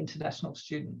paying international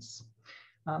students,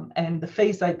 and the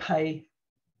fees they pay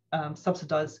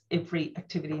subsidise every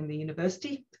activity in the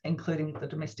university, including the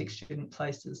domestic student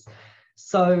places.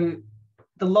 So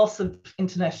the loss of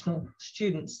international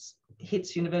students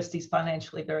hits universities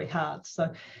financially very hard.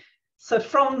 So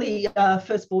from the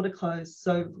first border close,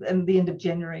 and the end of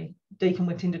January, Deakin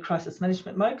went into crisis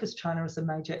management mode because China is a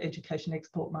major education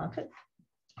export market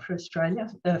for Australia,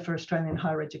 for Australian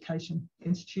higher education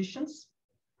institutions.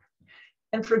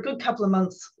 And for a good couple of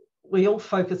months, we all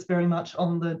focused very much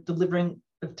on the delivering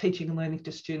of teaching and learning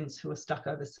to students who are stuck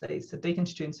overseas. So Deakin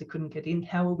students who couldn't get in,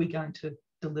 how are we going to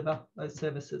deliver those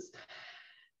services?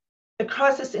 A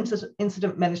crisis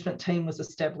incident management team was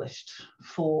established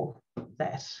for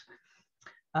that.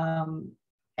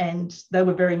 And they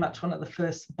were very much one of the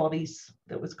first bodies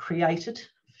that was created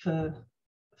in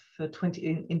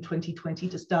 2020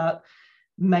 to start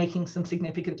making some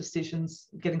significant decisions,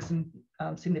 getting some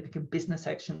significant business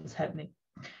actions happening.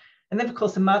 And then, of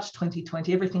course, in March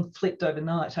 2020, everything flipped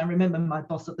overnight. I remember my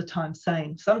boss at the time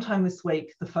saying, sometime this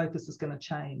week, the focus is going to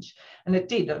change. And it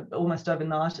did. Almost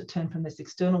overnight, it turned from this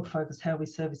external focus, how are we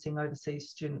servicing overseas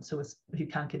students who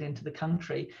can't get into the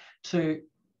country, to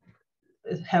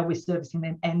how we're servicing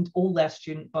them and all our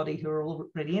student body who are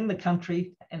already in the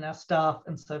country, and our staff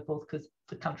and so forth, because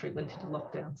the country went into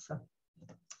lockdown. So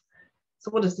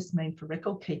what does this mean for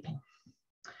record keeping?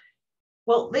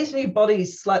 Well, these new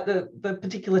bodies, like the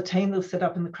particular team that was set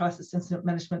up in the crisis incident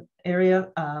management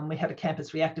area, we had a campus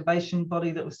reactivation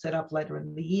body that was set up later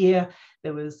in the year.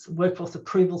 There was workforce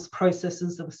approvals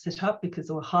processes that were set up because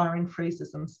there were hiring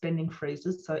freezes and spending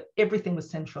freezes. So everything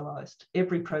was centralised.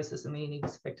 Every process in the uni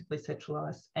was effectively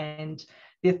centralised. And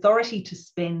the authority to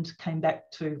spend came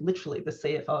back to literally the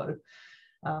CFO.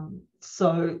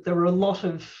 So there were a lot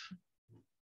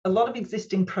of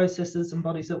existing processes and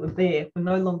bodies that were there were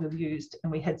no longer used,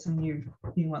 and we had some new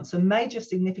ones. So major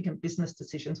significant business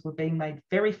decisions were being made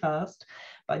very fast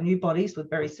by new bodies with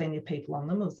very senior people on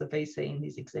them, as the VC and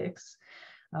his execs.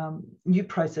 New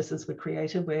processes were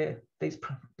created where these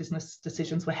business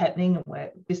decisions were happening and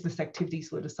where business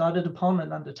activities were decided upon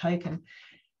and undertaken.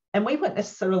 And we weren't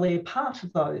necessarily a part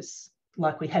of those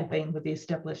like we had been with the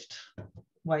established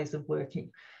ways of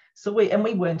working. So we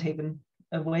weren't even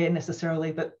aware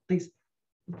necessarily that these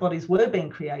bodies were being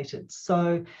created.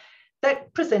 So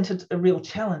that presented a real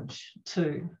challenge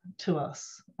to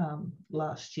us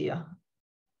last year.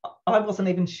 I wasn't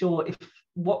even sure if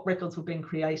what records were being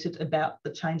created about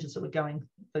the changes that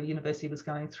the university was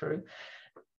going through,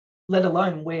 let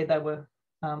alone where they were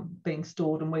being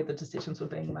stored and where the decisions were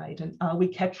being made. And are we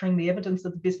capturing the evidence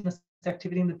of the business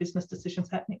activity and the business decisions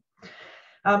happening?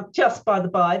 Just by the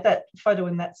by, that photo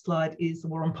in that slide is the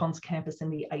Warren Ponds campus in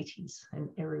the 80s, an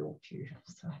aerial view.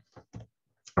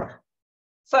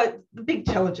 So the big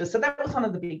challenges. So that was one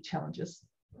of the big challenges.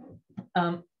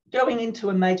 Going into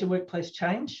a major workplace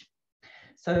change.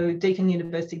 So Deakin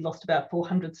University lost about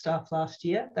 400 staff last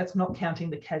year. That's not counting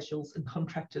the casuals and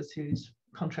contractors whose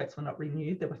contracts were not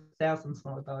renewed. There were thousands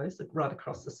more of those right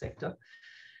across the sector.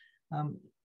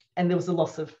 And there was a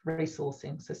loss of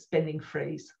resourcing, so spending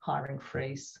freeze, hiring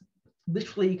freeze.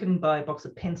 Literally, you couldn't buy a box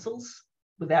of pencils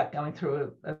without going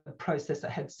through a process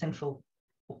that had central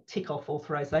tick-off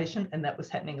authorisation, and that was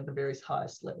happening at the various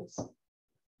highest levels.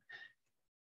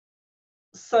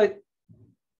 So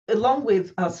along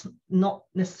with us not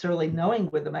necessarily knowing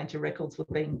where the major records were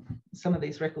being, some of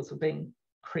these records were being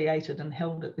created and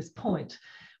held at this point,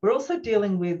 we're also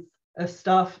dealing with a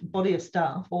body of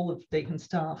staff, all of Deakin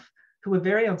staff, who were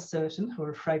very uncertain, who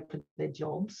were afraid for their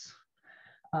jobs.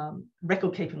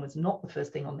 Record keeping was not the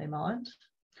first thing on their mind.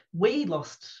 We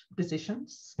lost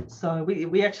positions, so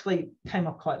we actually came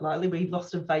off quite lightly. We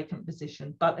lost a vacant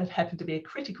position, but it happened to be a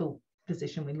critical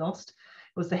position we lost.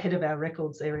 It was the head of our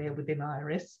records area within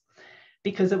IRS,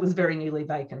 because it was very newly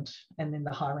vacant, and then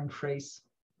the hiring freeze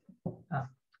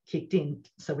kicked in,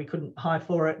 so we couldn't hire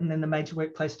for it, and then the major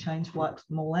workplace change wiped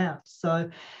them all out. So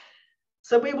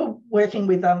we were working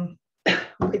with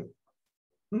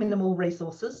minimal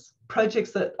resources,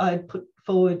 projects that I put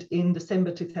forward in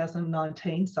December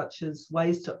 2019, such as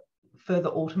ways to further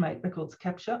automate records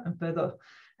capture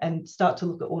and start to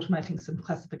look at automating some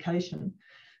classification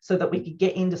so that we could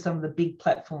get into some of the big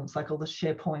platforms like all the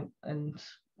SharePoint and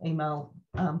email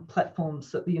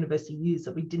platforms that the university used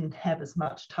that we didn't have as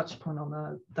much touch point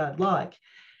on they'd like.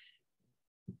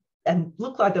 And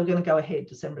looked like they were going to go ahead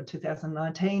December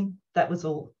 2019. That was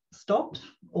all stopped.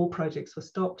 All projects were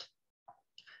stopped.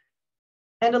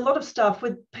 And a lot of staff,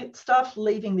 with staff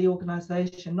leaving the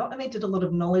organisation, not only did a lot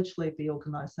of knowledge leave the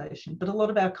organisation, but a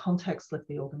lot of our contacts left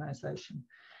the organisation.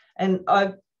 And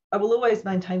I will always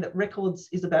maintain that records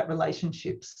is about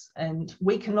relationships, and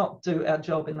we cannot do our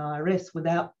job in IRS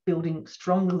without building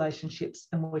strong relationships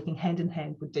and working hand in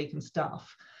hand with Deakin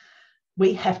staff.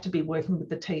 We have to be working with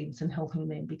the teams and helping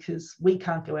them, because we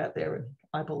can't go out there and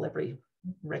eyeball every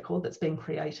record that's being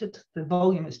created. The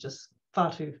volume is just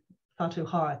far too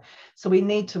high. So we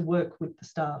need to work with the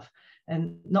staff,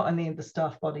 and not only the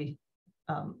staff body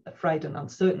afraid and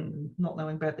uncertain, not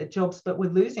knowing about their jobs, but we're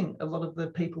losing a lot of the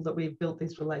people that we've built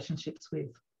these relationships with.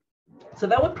 So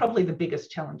that were probably the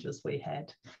biggest challenges we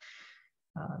had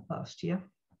last year.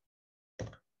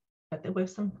 But there were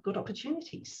some good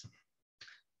opportunities.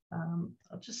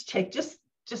 I'll just check, just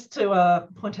to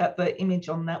point out the image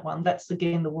on that one. That's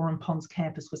again the Warren Ponds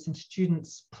campus with some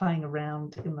students playing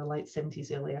around in the late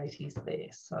 70s, early 80s there.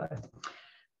 So,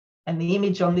 and the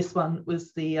image on this one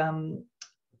was the, I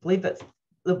believe that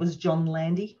was John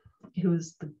Landy, who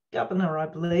was the governor, I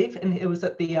believe, and it was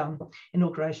at the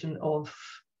inauguration of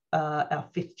our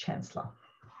 5th Chancellor.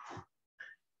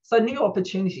 So new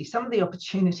opportunities, some of the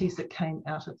opportunities that came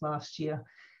out of last year.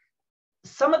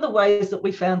 Some of the ways that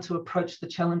we found to approach the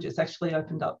challenges actually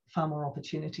opened up far more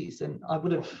opportunities than I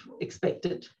would have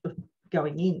expected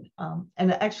going in.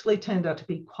 And it actually turned out to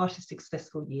be quite a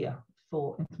successful year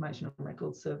for information and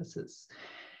record services.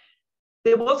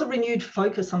 There was a renewed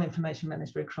focus on information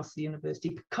management across the university.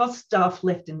 Because staff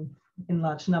left in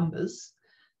large numbers,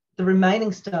 the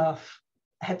remaining staff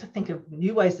had to think of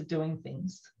new ways of doing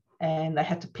things, and they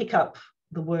had to pick up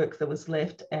the work that was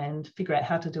left and figure out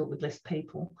how to do it with less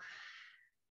people.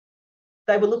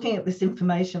 They were looking at this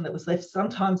information that was left.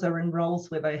 Sometimes they were in roles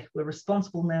where they were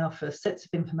responsible now for sets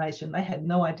of information. They had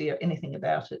no idea anything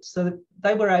about it. So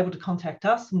they were able to contact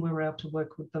us, and we were able to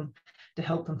work with them to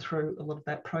help them through a lot of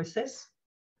that process.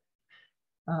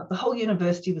 The whole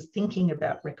university was thinking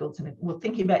about records and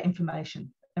thinking about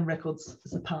information and records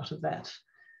as a part of that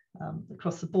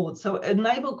across the board. So it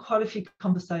enabled quite a few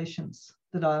conversations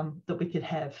that we could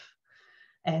have.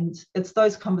 And it's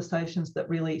those conversations that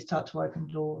really start to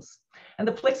open doors. And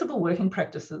the flexible working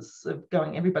practices of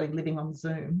everybody living on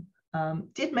Zoom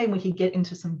did mean we could get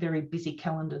into some very busy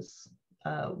calendars,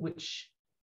 which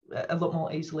a lot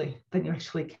more easily than you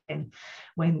actually can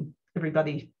when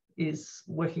everybody is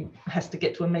working, has to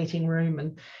get to a meeting room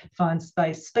and find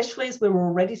space, especially as we were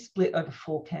already split over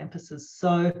 4 campuses.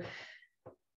 So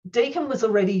Deakin was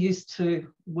already used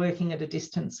to working at a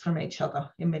distance from each other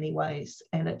in many ways,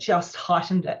 and it just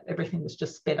heightened it. Everything was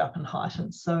just sped up and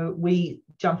heightened. So we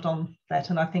jumped on that,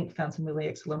 and I think found some really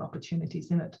excellent opportunities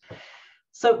in it.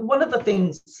 So one of the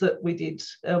things that we did,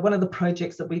 one of the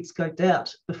projects that we'd scoped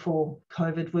out before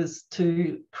COVID was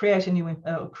to create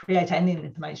an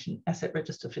information asset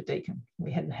register for Deakin.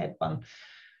 We hadn't had one.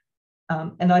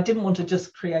 And I didn't want to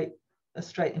just create a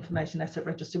straight information asset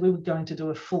register. We were going to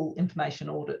do a full information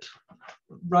audit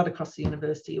right across the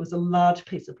university. It was a large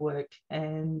piece of work,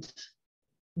 and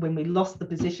when we lost the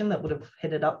position that would have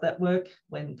headed up that work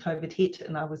when COVID hit,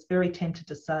 and I was very tempted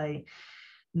to say,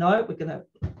 no, we're going to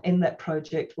end that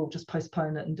project, we'll just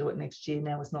postpone it and do it next year.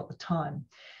 Now is not the time.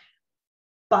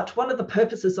 But one of the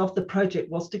purposes of the project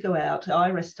was to go out,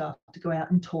 IRS staff to go out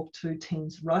and talk to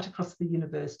teams right across the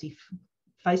university,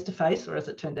 face-to-face, or as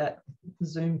it turned out,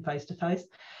 Zoom face-to-face,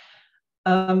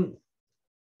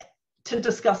 to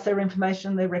discuss their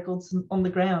information, their records on the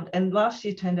ground. And last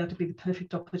year turned out to be the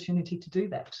perfect opportunity to do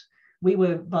that. We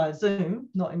were via Zoom,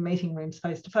 not in meeting rooms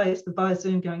face-to-face, but via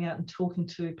Zoom going out and talking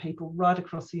to people right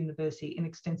across the university in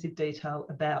extensive detail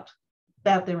about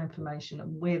their information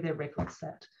and where their records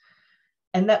sat.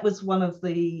 And that was one of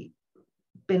the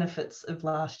benefits of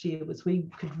last year, was we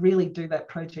could really do that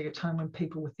project at a time when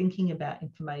people were thinking about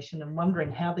information and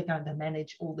wondering how they're going to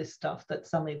manage all this stuff that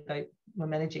suddenly they were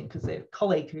managing because their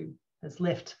colleague who has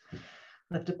left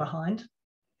it behind.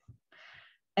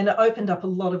 And it opened up a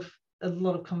lot of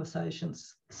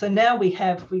conversations. So now we've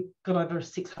got over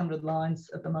 600 lines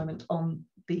at the moment on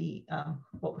the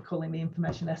what we're calling the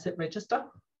information asset register.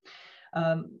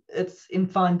 It's in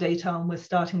fine detail, and we're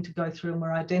starting to go through and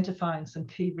we're identifying some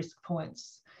key risk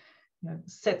points,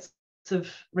 sets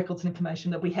of records and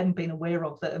information that we hadn't been aware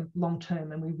of that are long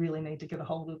term, and we really need to get a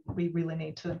hold of. We really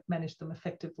need to manage them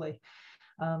effectively.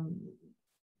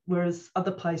 Whereas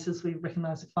other places we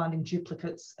recognise are finding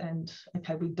duplicates, and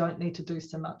okay, we don't need to do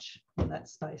so much in that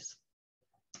space.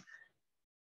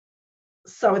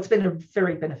 So it's been a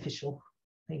very beneficial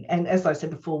thing. And as I said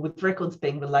before, with records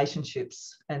being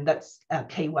relationships, and that's our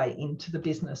key way into the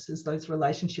business, is those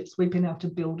relationships. We've been able to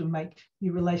build and make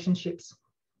new relationships.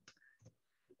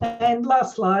 And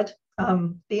last slide,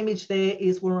 the image there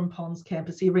is Warren Ponds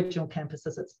campus, the original campus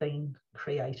as it's been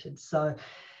created.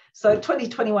 So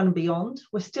 2021 and beyond,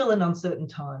 we're still in uncertain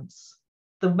times.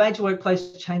 The major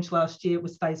workplace change last year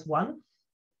was phase 1.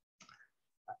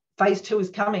 Phase 2 is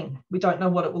coming. We don't know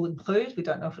what it will include. We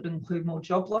don't know if it will include more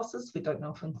job losses. We don't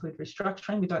know if it will include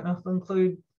restructuring. We don't know if it will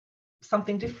include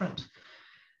something different.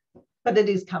 But it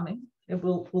is coming. It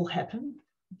will happen.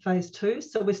 Phase 2.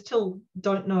 So we still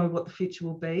don't know what the future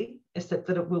will be, except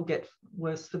that it will get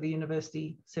worse for the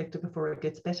university sector before it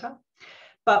gets better.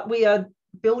 But we are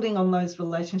building on those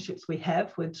relationships we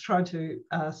have. We're trying to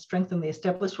strengthen the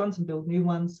established ones and build new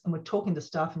ones. And we're talking to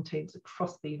staff and teams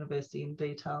across the university in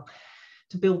detail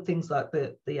to build things like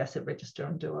the asset register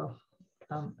and do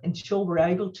ensure we're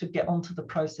able to get onto the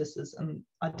processes and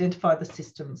identify the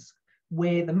systems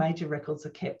where the major records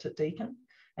are kept at Deakin,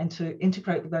 and to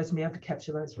integrate with those and be able to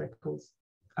capture those records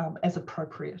as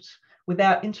appropriate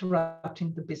without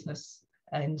interrupting the business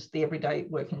and the everyday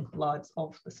working lives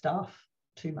of the staff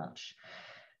too much.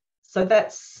 So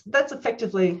that's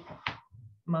effectively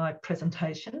my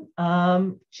presentation.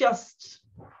 Just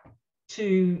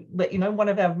to let you know, one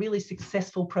of our really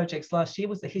successful projects last year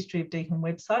was the History of Deakin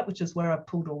website, which is where I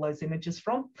pulled all those images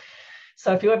from.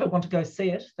 So if you ever want to go see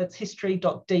it, that's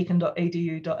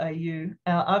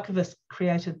history.deakin.edu.au. Our archivist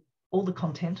created all the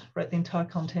content, wrote the entire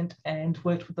content, and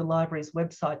worked with the library's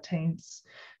website teams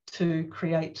to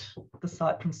create the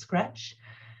site from scratch.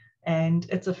 And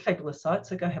it's a fabulous site,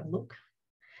 so go have a look.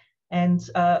 And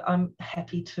I'm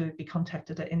happy to be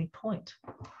contacted at any point.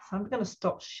 So I'm going to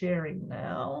stop sharing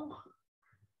now.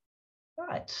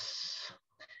 Right.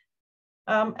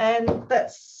 And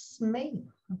that's me,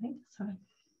 I think. So.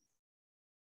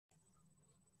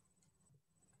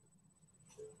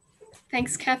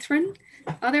 Thanks, Kathryn.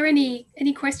 Are there any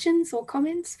questions or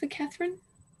comments for Kathryn?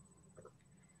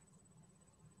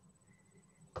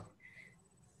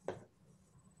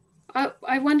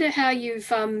 I wonder how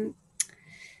you've,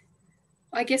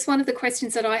 I guess one of the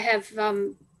questions that I have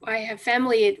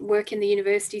family at work in the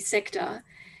university sector,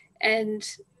 and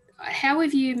how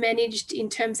have you managed in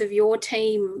terms of your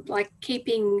team, like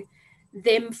keeping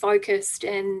them focused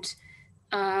and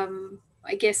I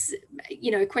guess,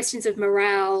 questions of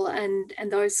morale and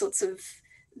those sorts of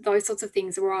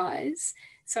things arise.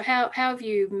 So how have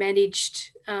you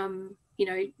managed, in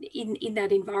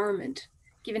that environment,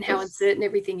 given how uncertain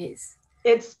everything is?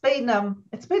 It's been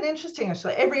interesting,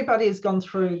 actually. Everybody has gone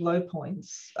through low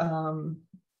points.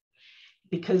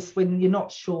 because when you're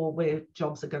not sure where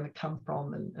jobs are going to come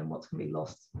from and what's going to be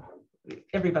lost,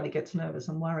 everybody gets nervous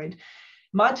and worried.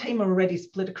 My team are already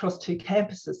split across 2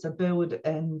 campuses, so Burwood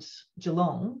and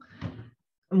Geelong.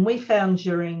 And we found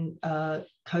during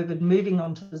COVID, moving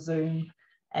onto Zoom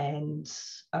and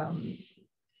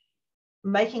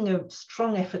making a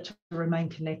strong effort to remain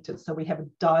connected. So we have a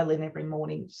dial-in every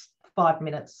morning, 5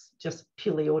 minutes, just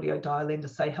purely audio dial-in to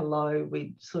say hello.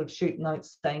 We sort of shoot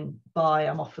notes saying, bye,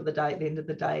 I'm off for the day at the end of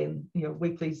the day, and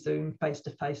weekly Zoom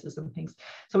face-to-faces and things.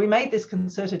 So we made this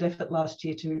concerted effort last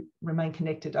year to remain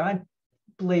connected. I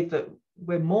believe that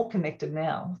we're more connected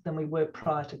now than we were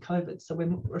prior to COVID. So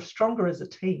we're stronger as a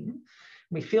team.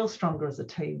 We feel stronger as a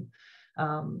team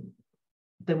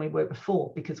than we were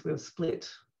before, because we were split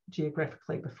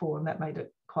geographically before, and that made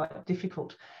it quite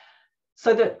difficult.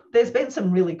 So that there's been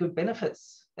some really good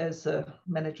benefits as a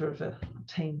manager of a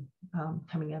team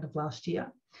coming out of last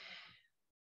year.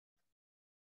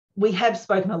 We have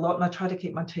spoken a lot, and I try to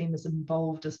keep my team as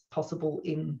involved as possible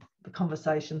in the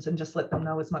conversations and just let them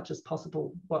know as much as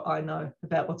possible what I know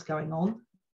about what's going on.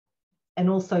 And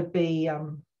also be,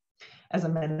 as a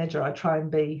manager, I try and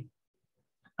be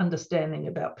understanding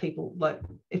about people. Like,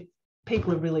 if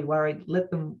people are really worried,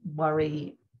 let them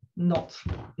worry, not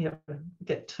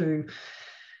get too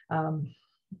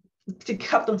to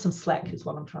cut them some slack is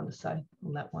what I'm trying to say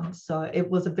on that one. So it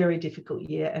was a very difficult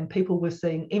year, and people were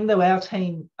seeing, even though our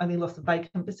team only lost a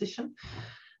vacant position,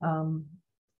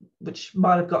 which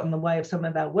might have got in the way of some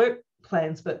of our work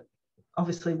plans, but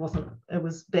obviously wasn't. It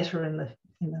was better in the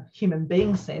human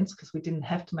being sense, because we didn't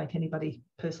have to make anybody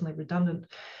personally redundant.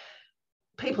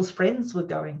 People's friends were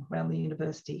going around the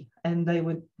university, and they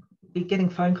would be getting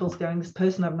phone calls going, this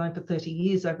person I've known for 30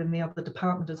 years over in the other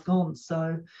department is gone.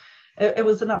 So it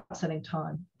was an upsetting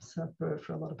time for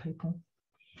a lot of people.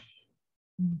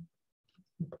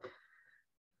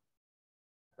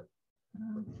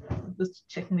 Just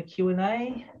checking the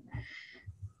Q&A.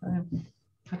 I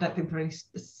don't think there are any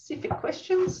specific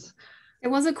questions.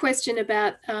 There was a question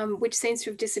about, which seems to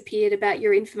have disappeared, about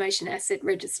your information asset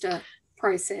register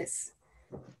process.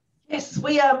 Yes,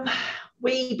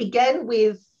 we began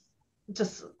with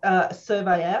just a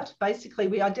survey out. Basically,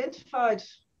 we identified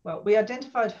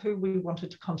who we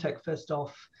wanted to contact first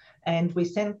off, and we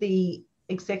sent the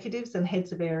executives and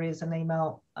heads of areas an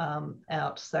email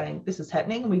out saying this is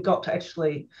happening. And we got to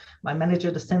actually my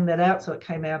manager to send that out, so it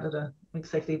came out at an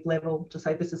executive level to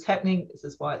say this is happening, this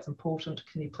is why it's important,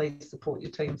 can you please support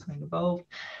your teams being involved.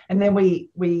 And then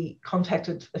we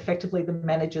contacted effectively the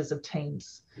managers of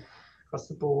teams across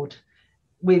the board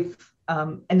with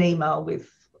an email with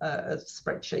a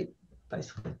spreadsheet,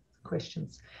 basically,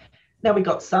 questions. Now we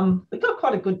got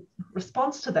quite a good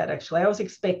response to that, actually. I was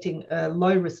expecting a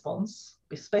low response,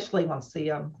 especially once the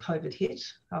COVID hit.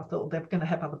 I thought they were going to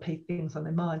have other things on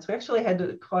their minds. We actually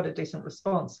had quite a decent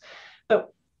response.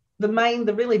 But the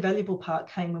really valuable part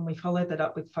came when we followed that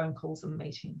up with phone calls and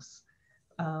meetings.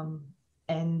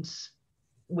 And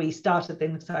we started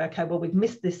then to say, okay, well, we've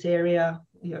missed this area,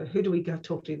 who do we go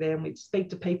talk to there? And we'd speak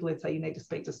to people and say, you need to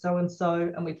speak to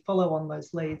so-and-so, and we'd follow on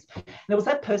those leads. And it was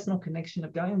that personal connection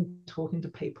of going and talking to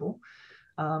people.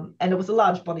 And it was a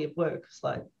large body of work. It's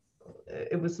like,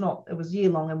 it was year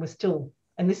long, and we're still,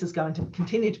 and this is going to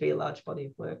continue to be a large body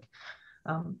of work.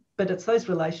 But it's those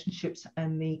relationships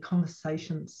and the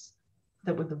conversations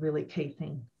that were the really key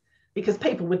thing. Because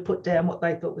people would put down what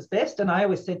they thought was best. And I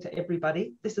always said to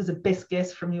everybody, this is a best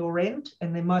guess from your end,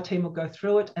 and then my team will go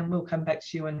through it and we'll come back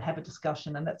to you and have a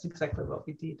discussion. And that's exactly what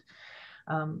we did.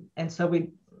 And so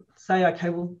we'd say, okay,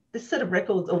 well, this set of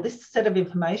records or this set of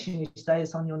information you say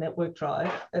is on your network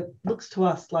drive, it looks to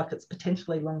us like it's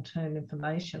potentially long-term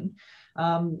information.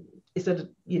 Is it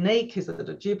unique? Is it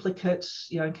a duplicate?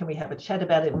 Can we have a chat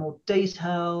about it in more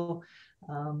detail?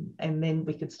 And then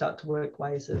we could start to work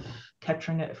ways of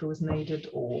capturing it if it was needed,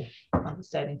 or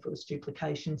understanding if it was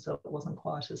duplication, so it wasn't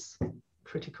quite as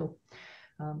critical.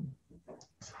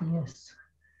 Yes.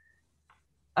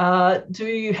 Do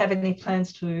you have any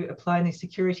plans to apply any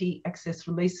security access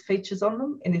release features on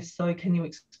them? And if so, can you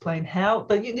explain how?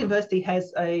 The university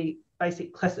has a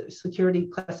basic security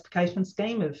classification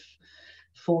scheme of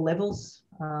 4 levels,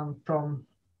 from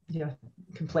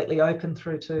completely open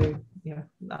through to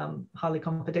highly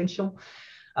confidential.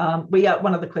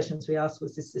 One of the questions we asked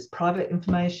was, is this private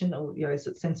information, or is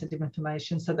it sensitive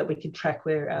information, so that we could track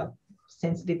where our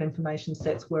sensitive information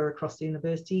sets were across the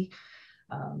university.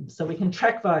 So we can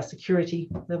track by security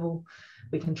level,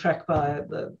 we can track by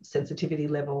the sensitivity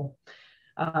level.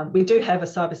 We do have a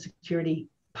cybersecurity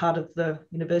part of the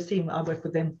university, and I work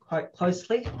with them quite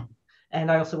closely. And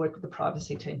I also work with the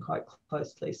privacy team quite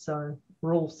closely. So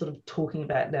we're all sort of talking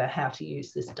about now how to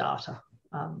use this data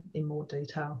in more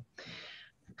detail,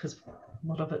 because a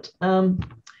lot of it.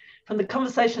 From the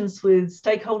conversations with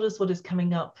stakeholders, what is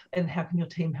coming up and how can your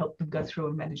team help them go through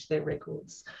and manage their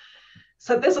records?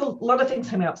 So there's a lot of things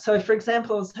coming up. So for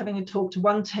example, I was having a talk to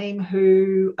one team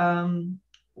who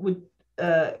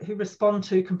respond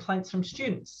to complaints from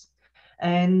students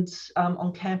and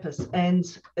on campus, and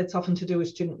it's often to do with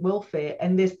student welfare,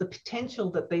 and there's the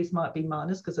potential that these might be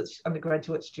minors because it's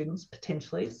undergraduate students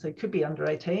potentially, so it could be under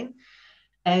 18,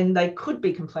 and they could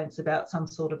be complaints about some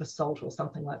sort of assault or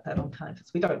something like that on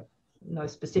campus. We don't know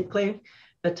specifically,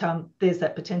 but there's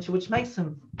that potential, which makes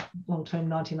them long-term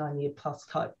 99-year plus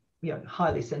type, you know,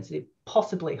 highly sensitive,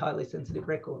 possibly highly sensitive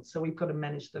records. So we've got to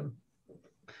manage them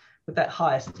with that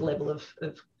highest level of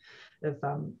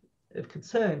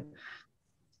concern.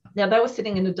 Now, they were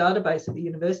sitting in a database at the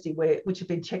university which had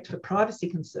been checked for privacy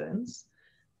concerns,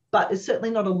 but it's certainly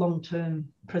not a long-term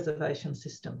preservation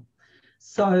system.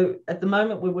 So at the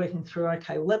moment, we're working through,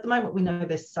 okay, well, at the moment, we know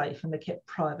they're safe and they're kept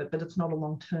private, but it's not a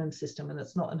long-term system, and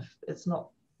it's not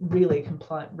really a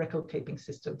compliant record-keeping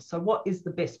system. So what is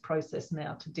the best process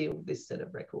now to deal with this set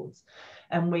of records?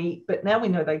 But now we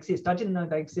know they exist. I didn't know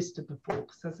they existed before,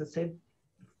 because as I said,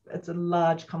 it's a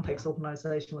large, complex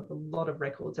organisation with a lot of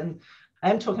records. And I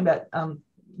am talking about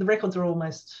the records are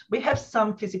almost, we have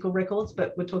some physical records,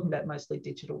 but we're talking about mostly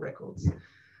digital records.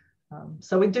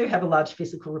 So we do have a large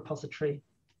physical repository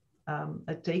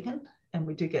at Deakin, and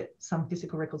we do get some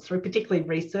physical records through, particularly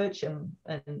research and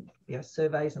you know,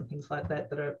 surveys and things like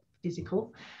that are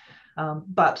physical.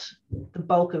 But the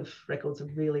bulk of records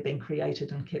have really been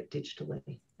created and kept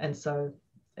digitally. And so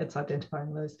it's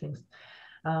identifying those things.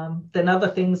 Then other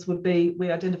things would be,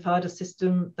 we identified a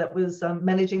system that was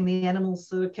managing the animals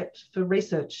that are kept for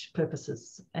research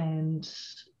purposes, and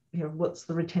you know, what's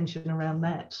the retention around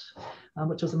that,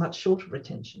 which was a much shorter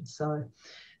retention. So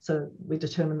we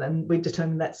determined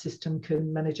that system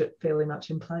can manage it fairly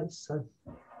much in place.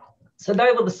 So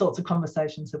they were the sorts of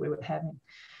conversations that we were having.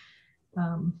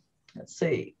 Let's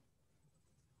see.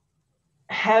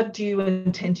 How do you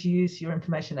intend to use your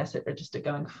information asset register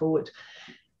going forward?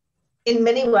 In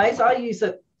many ways, I use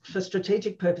it for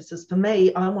strategic purposes. For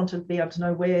me, I want to be able to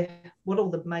know what all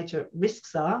the major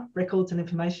risks are, records and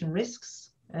information risks,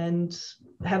 and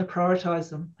how to prioritise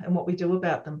them and what we do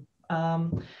about them.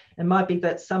 It might be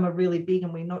that some are really big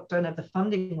and we don't have the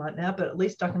funding right now, but at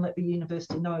least I can let the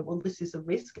university know, well, this is a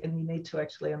risk and we need to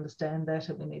actually understand that,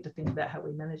 and we need to think about how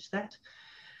we manage that.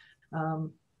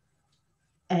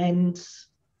 And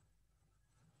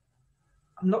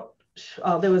I'm not,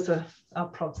 there was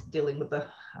Prod's dealing with the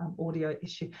audio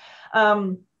issue.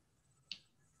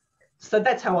 So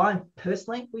that's how I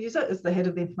personally will use it, as the head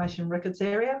of the information records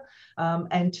area,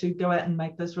 and to go out and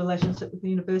make those relationships with the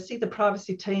university. The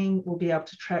privacy team will be able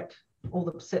to track all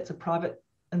the sets of private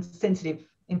and sensitive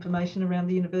information around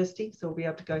the university. So we'll be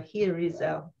able to go, here is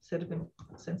our set of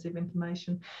sensitive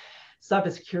information.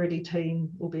 Cybersecurity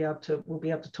team will be able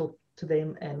to talk to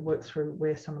them and work through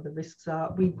where some of the risks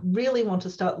are. We really want to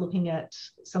start looking at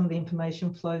some of the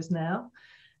information flows now,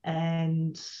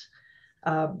 and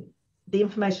the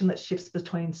information that shifts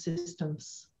between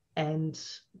systems and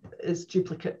is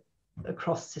duplicate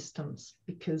across systems,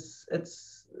 because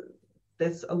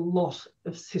there's a lot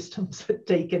of systems at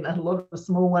Deakin, and a lot of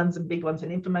small ones and big ones,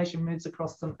 and information moves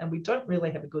across them, and we don't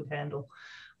really have a good handle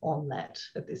on that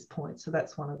at this point. So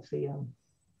that's one of the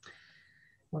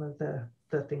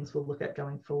things we'll look at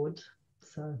going forward.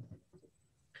 So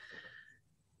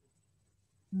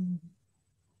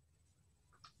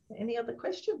any other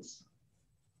questions?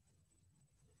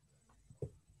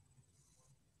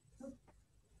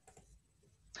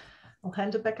 I'll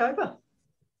hand it back over.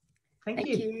 Thank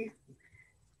you.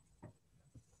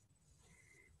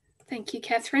 Thank you,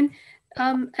 Kathryn.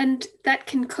 And that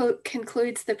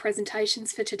concludes the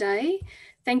presentations for today.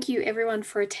 Thank you everyone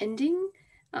for attending.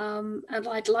 And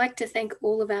I'd like to thank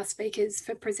all of our speakers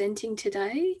for presenting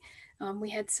today.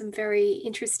 We had some very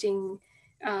interesting,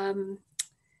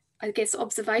 I guess,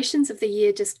 observations of the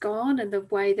year just gone and the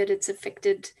way that it's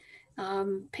affected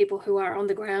people who are on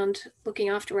the ground looking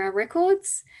after our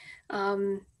records.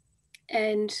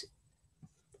 And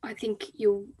I think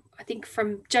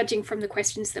from judging from the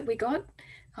questions that we got,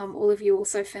 all of you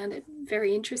also found it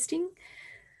very interesting.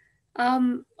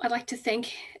 I'd like to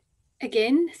thank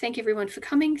everyone for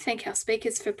coming, thank our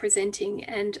speakers for presenting,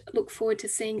 and look forward to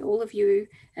seeing all of you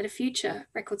at a future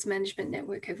Records Management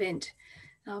Network event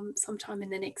sometime in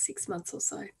the next 6 months or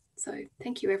so. So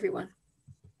thank you, everyone.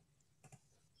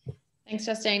 Thanks,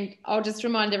 Justine. I'll just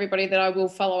remind everybody that I will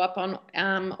follow up on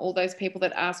all those people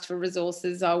that asked for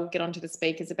resources. I'll get onto the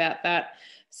speakers about that.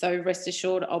 So rest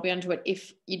assured, I'll be onto it.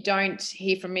 If you don't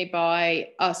hear from me by,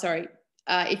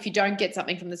 if you don't get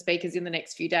something from the speakers in the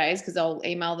next few days, because I'll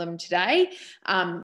email them today,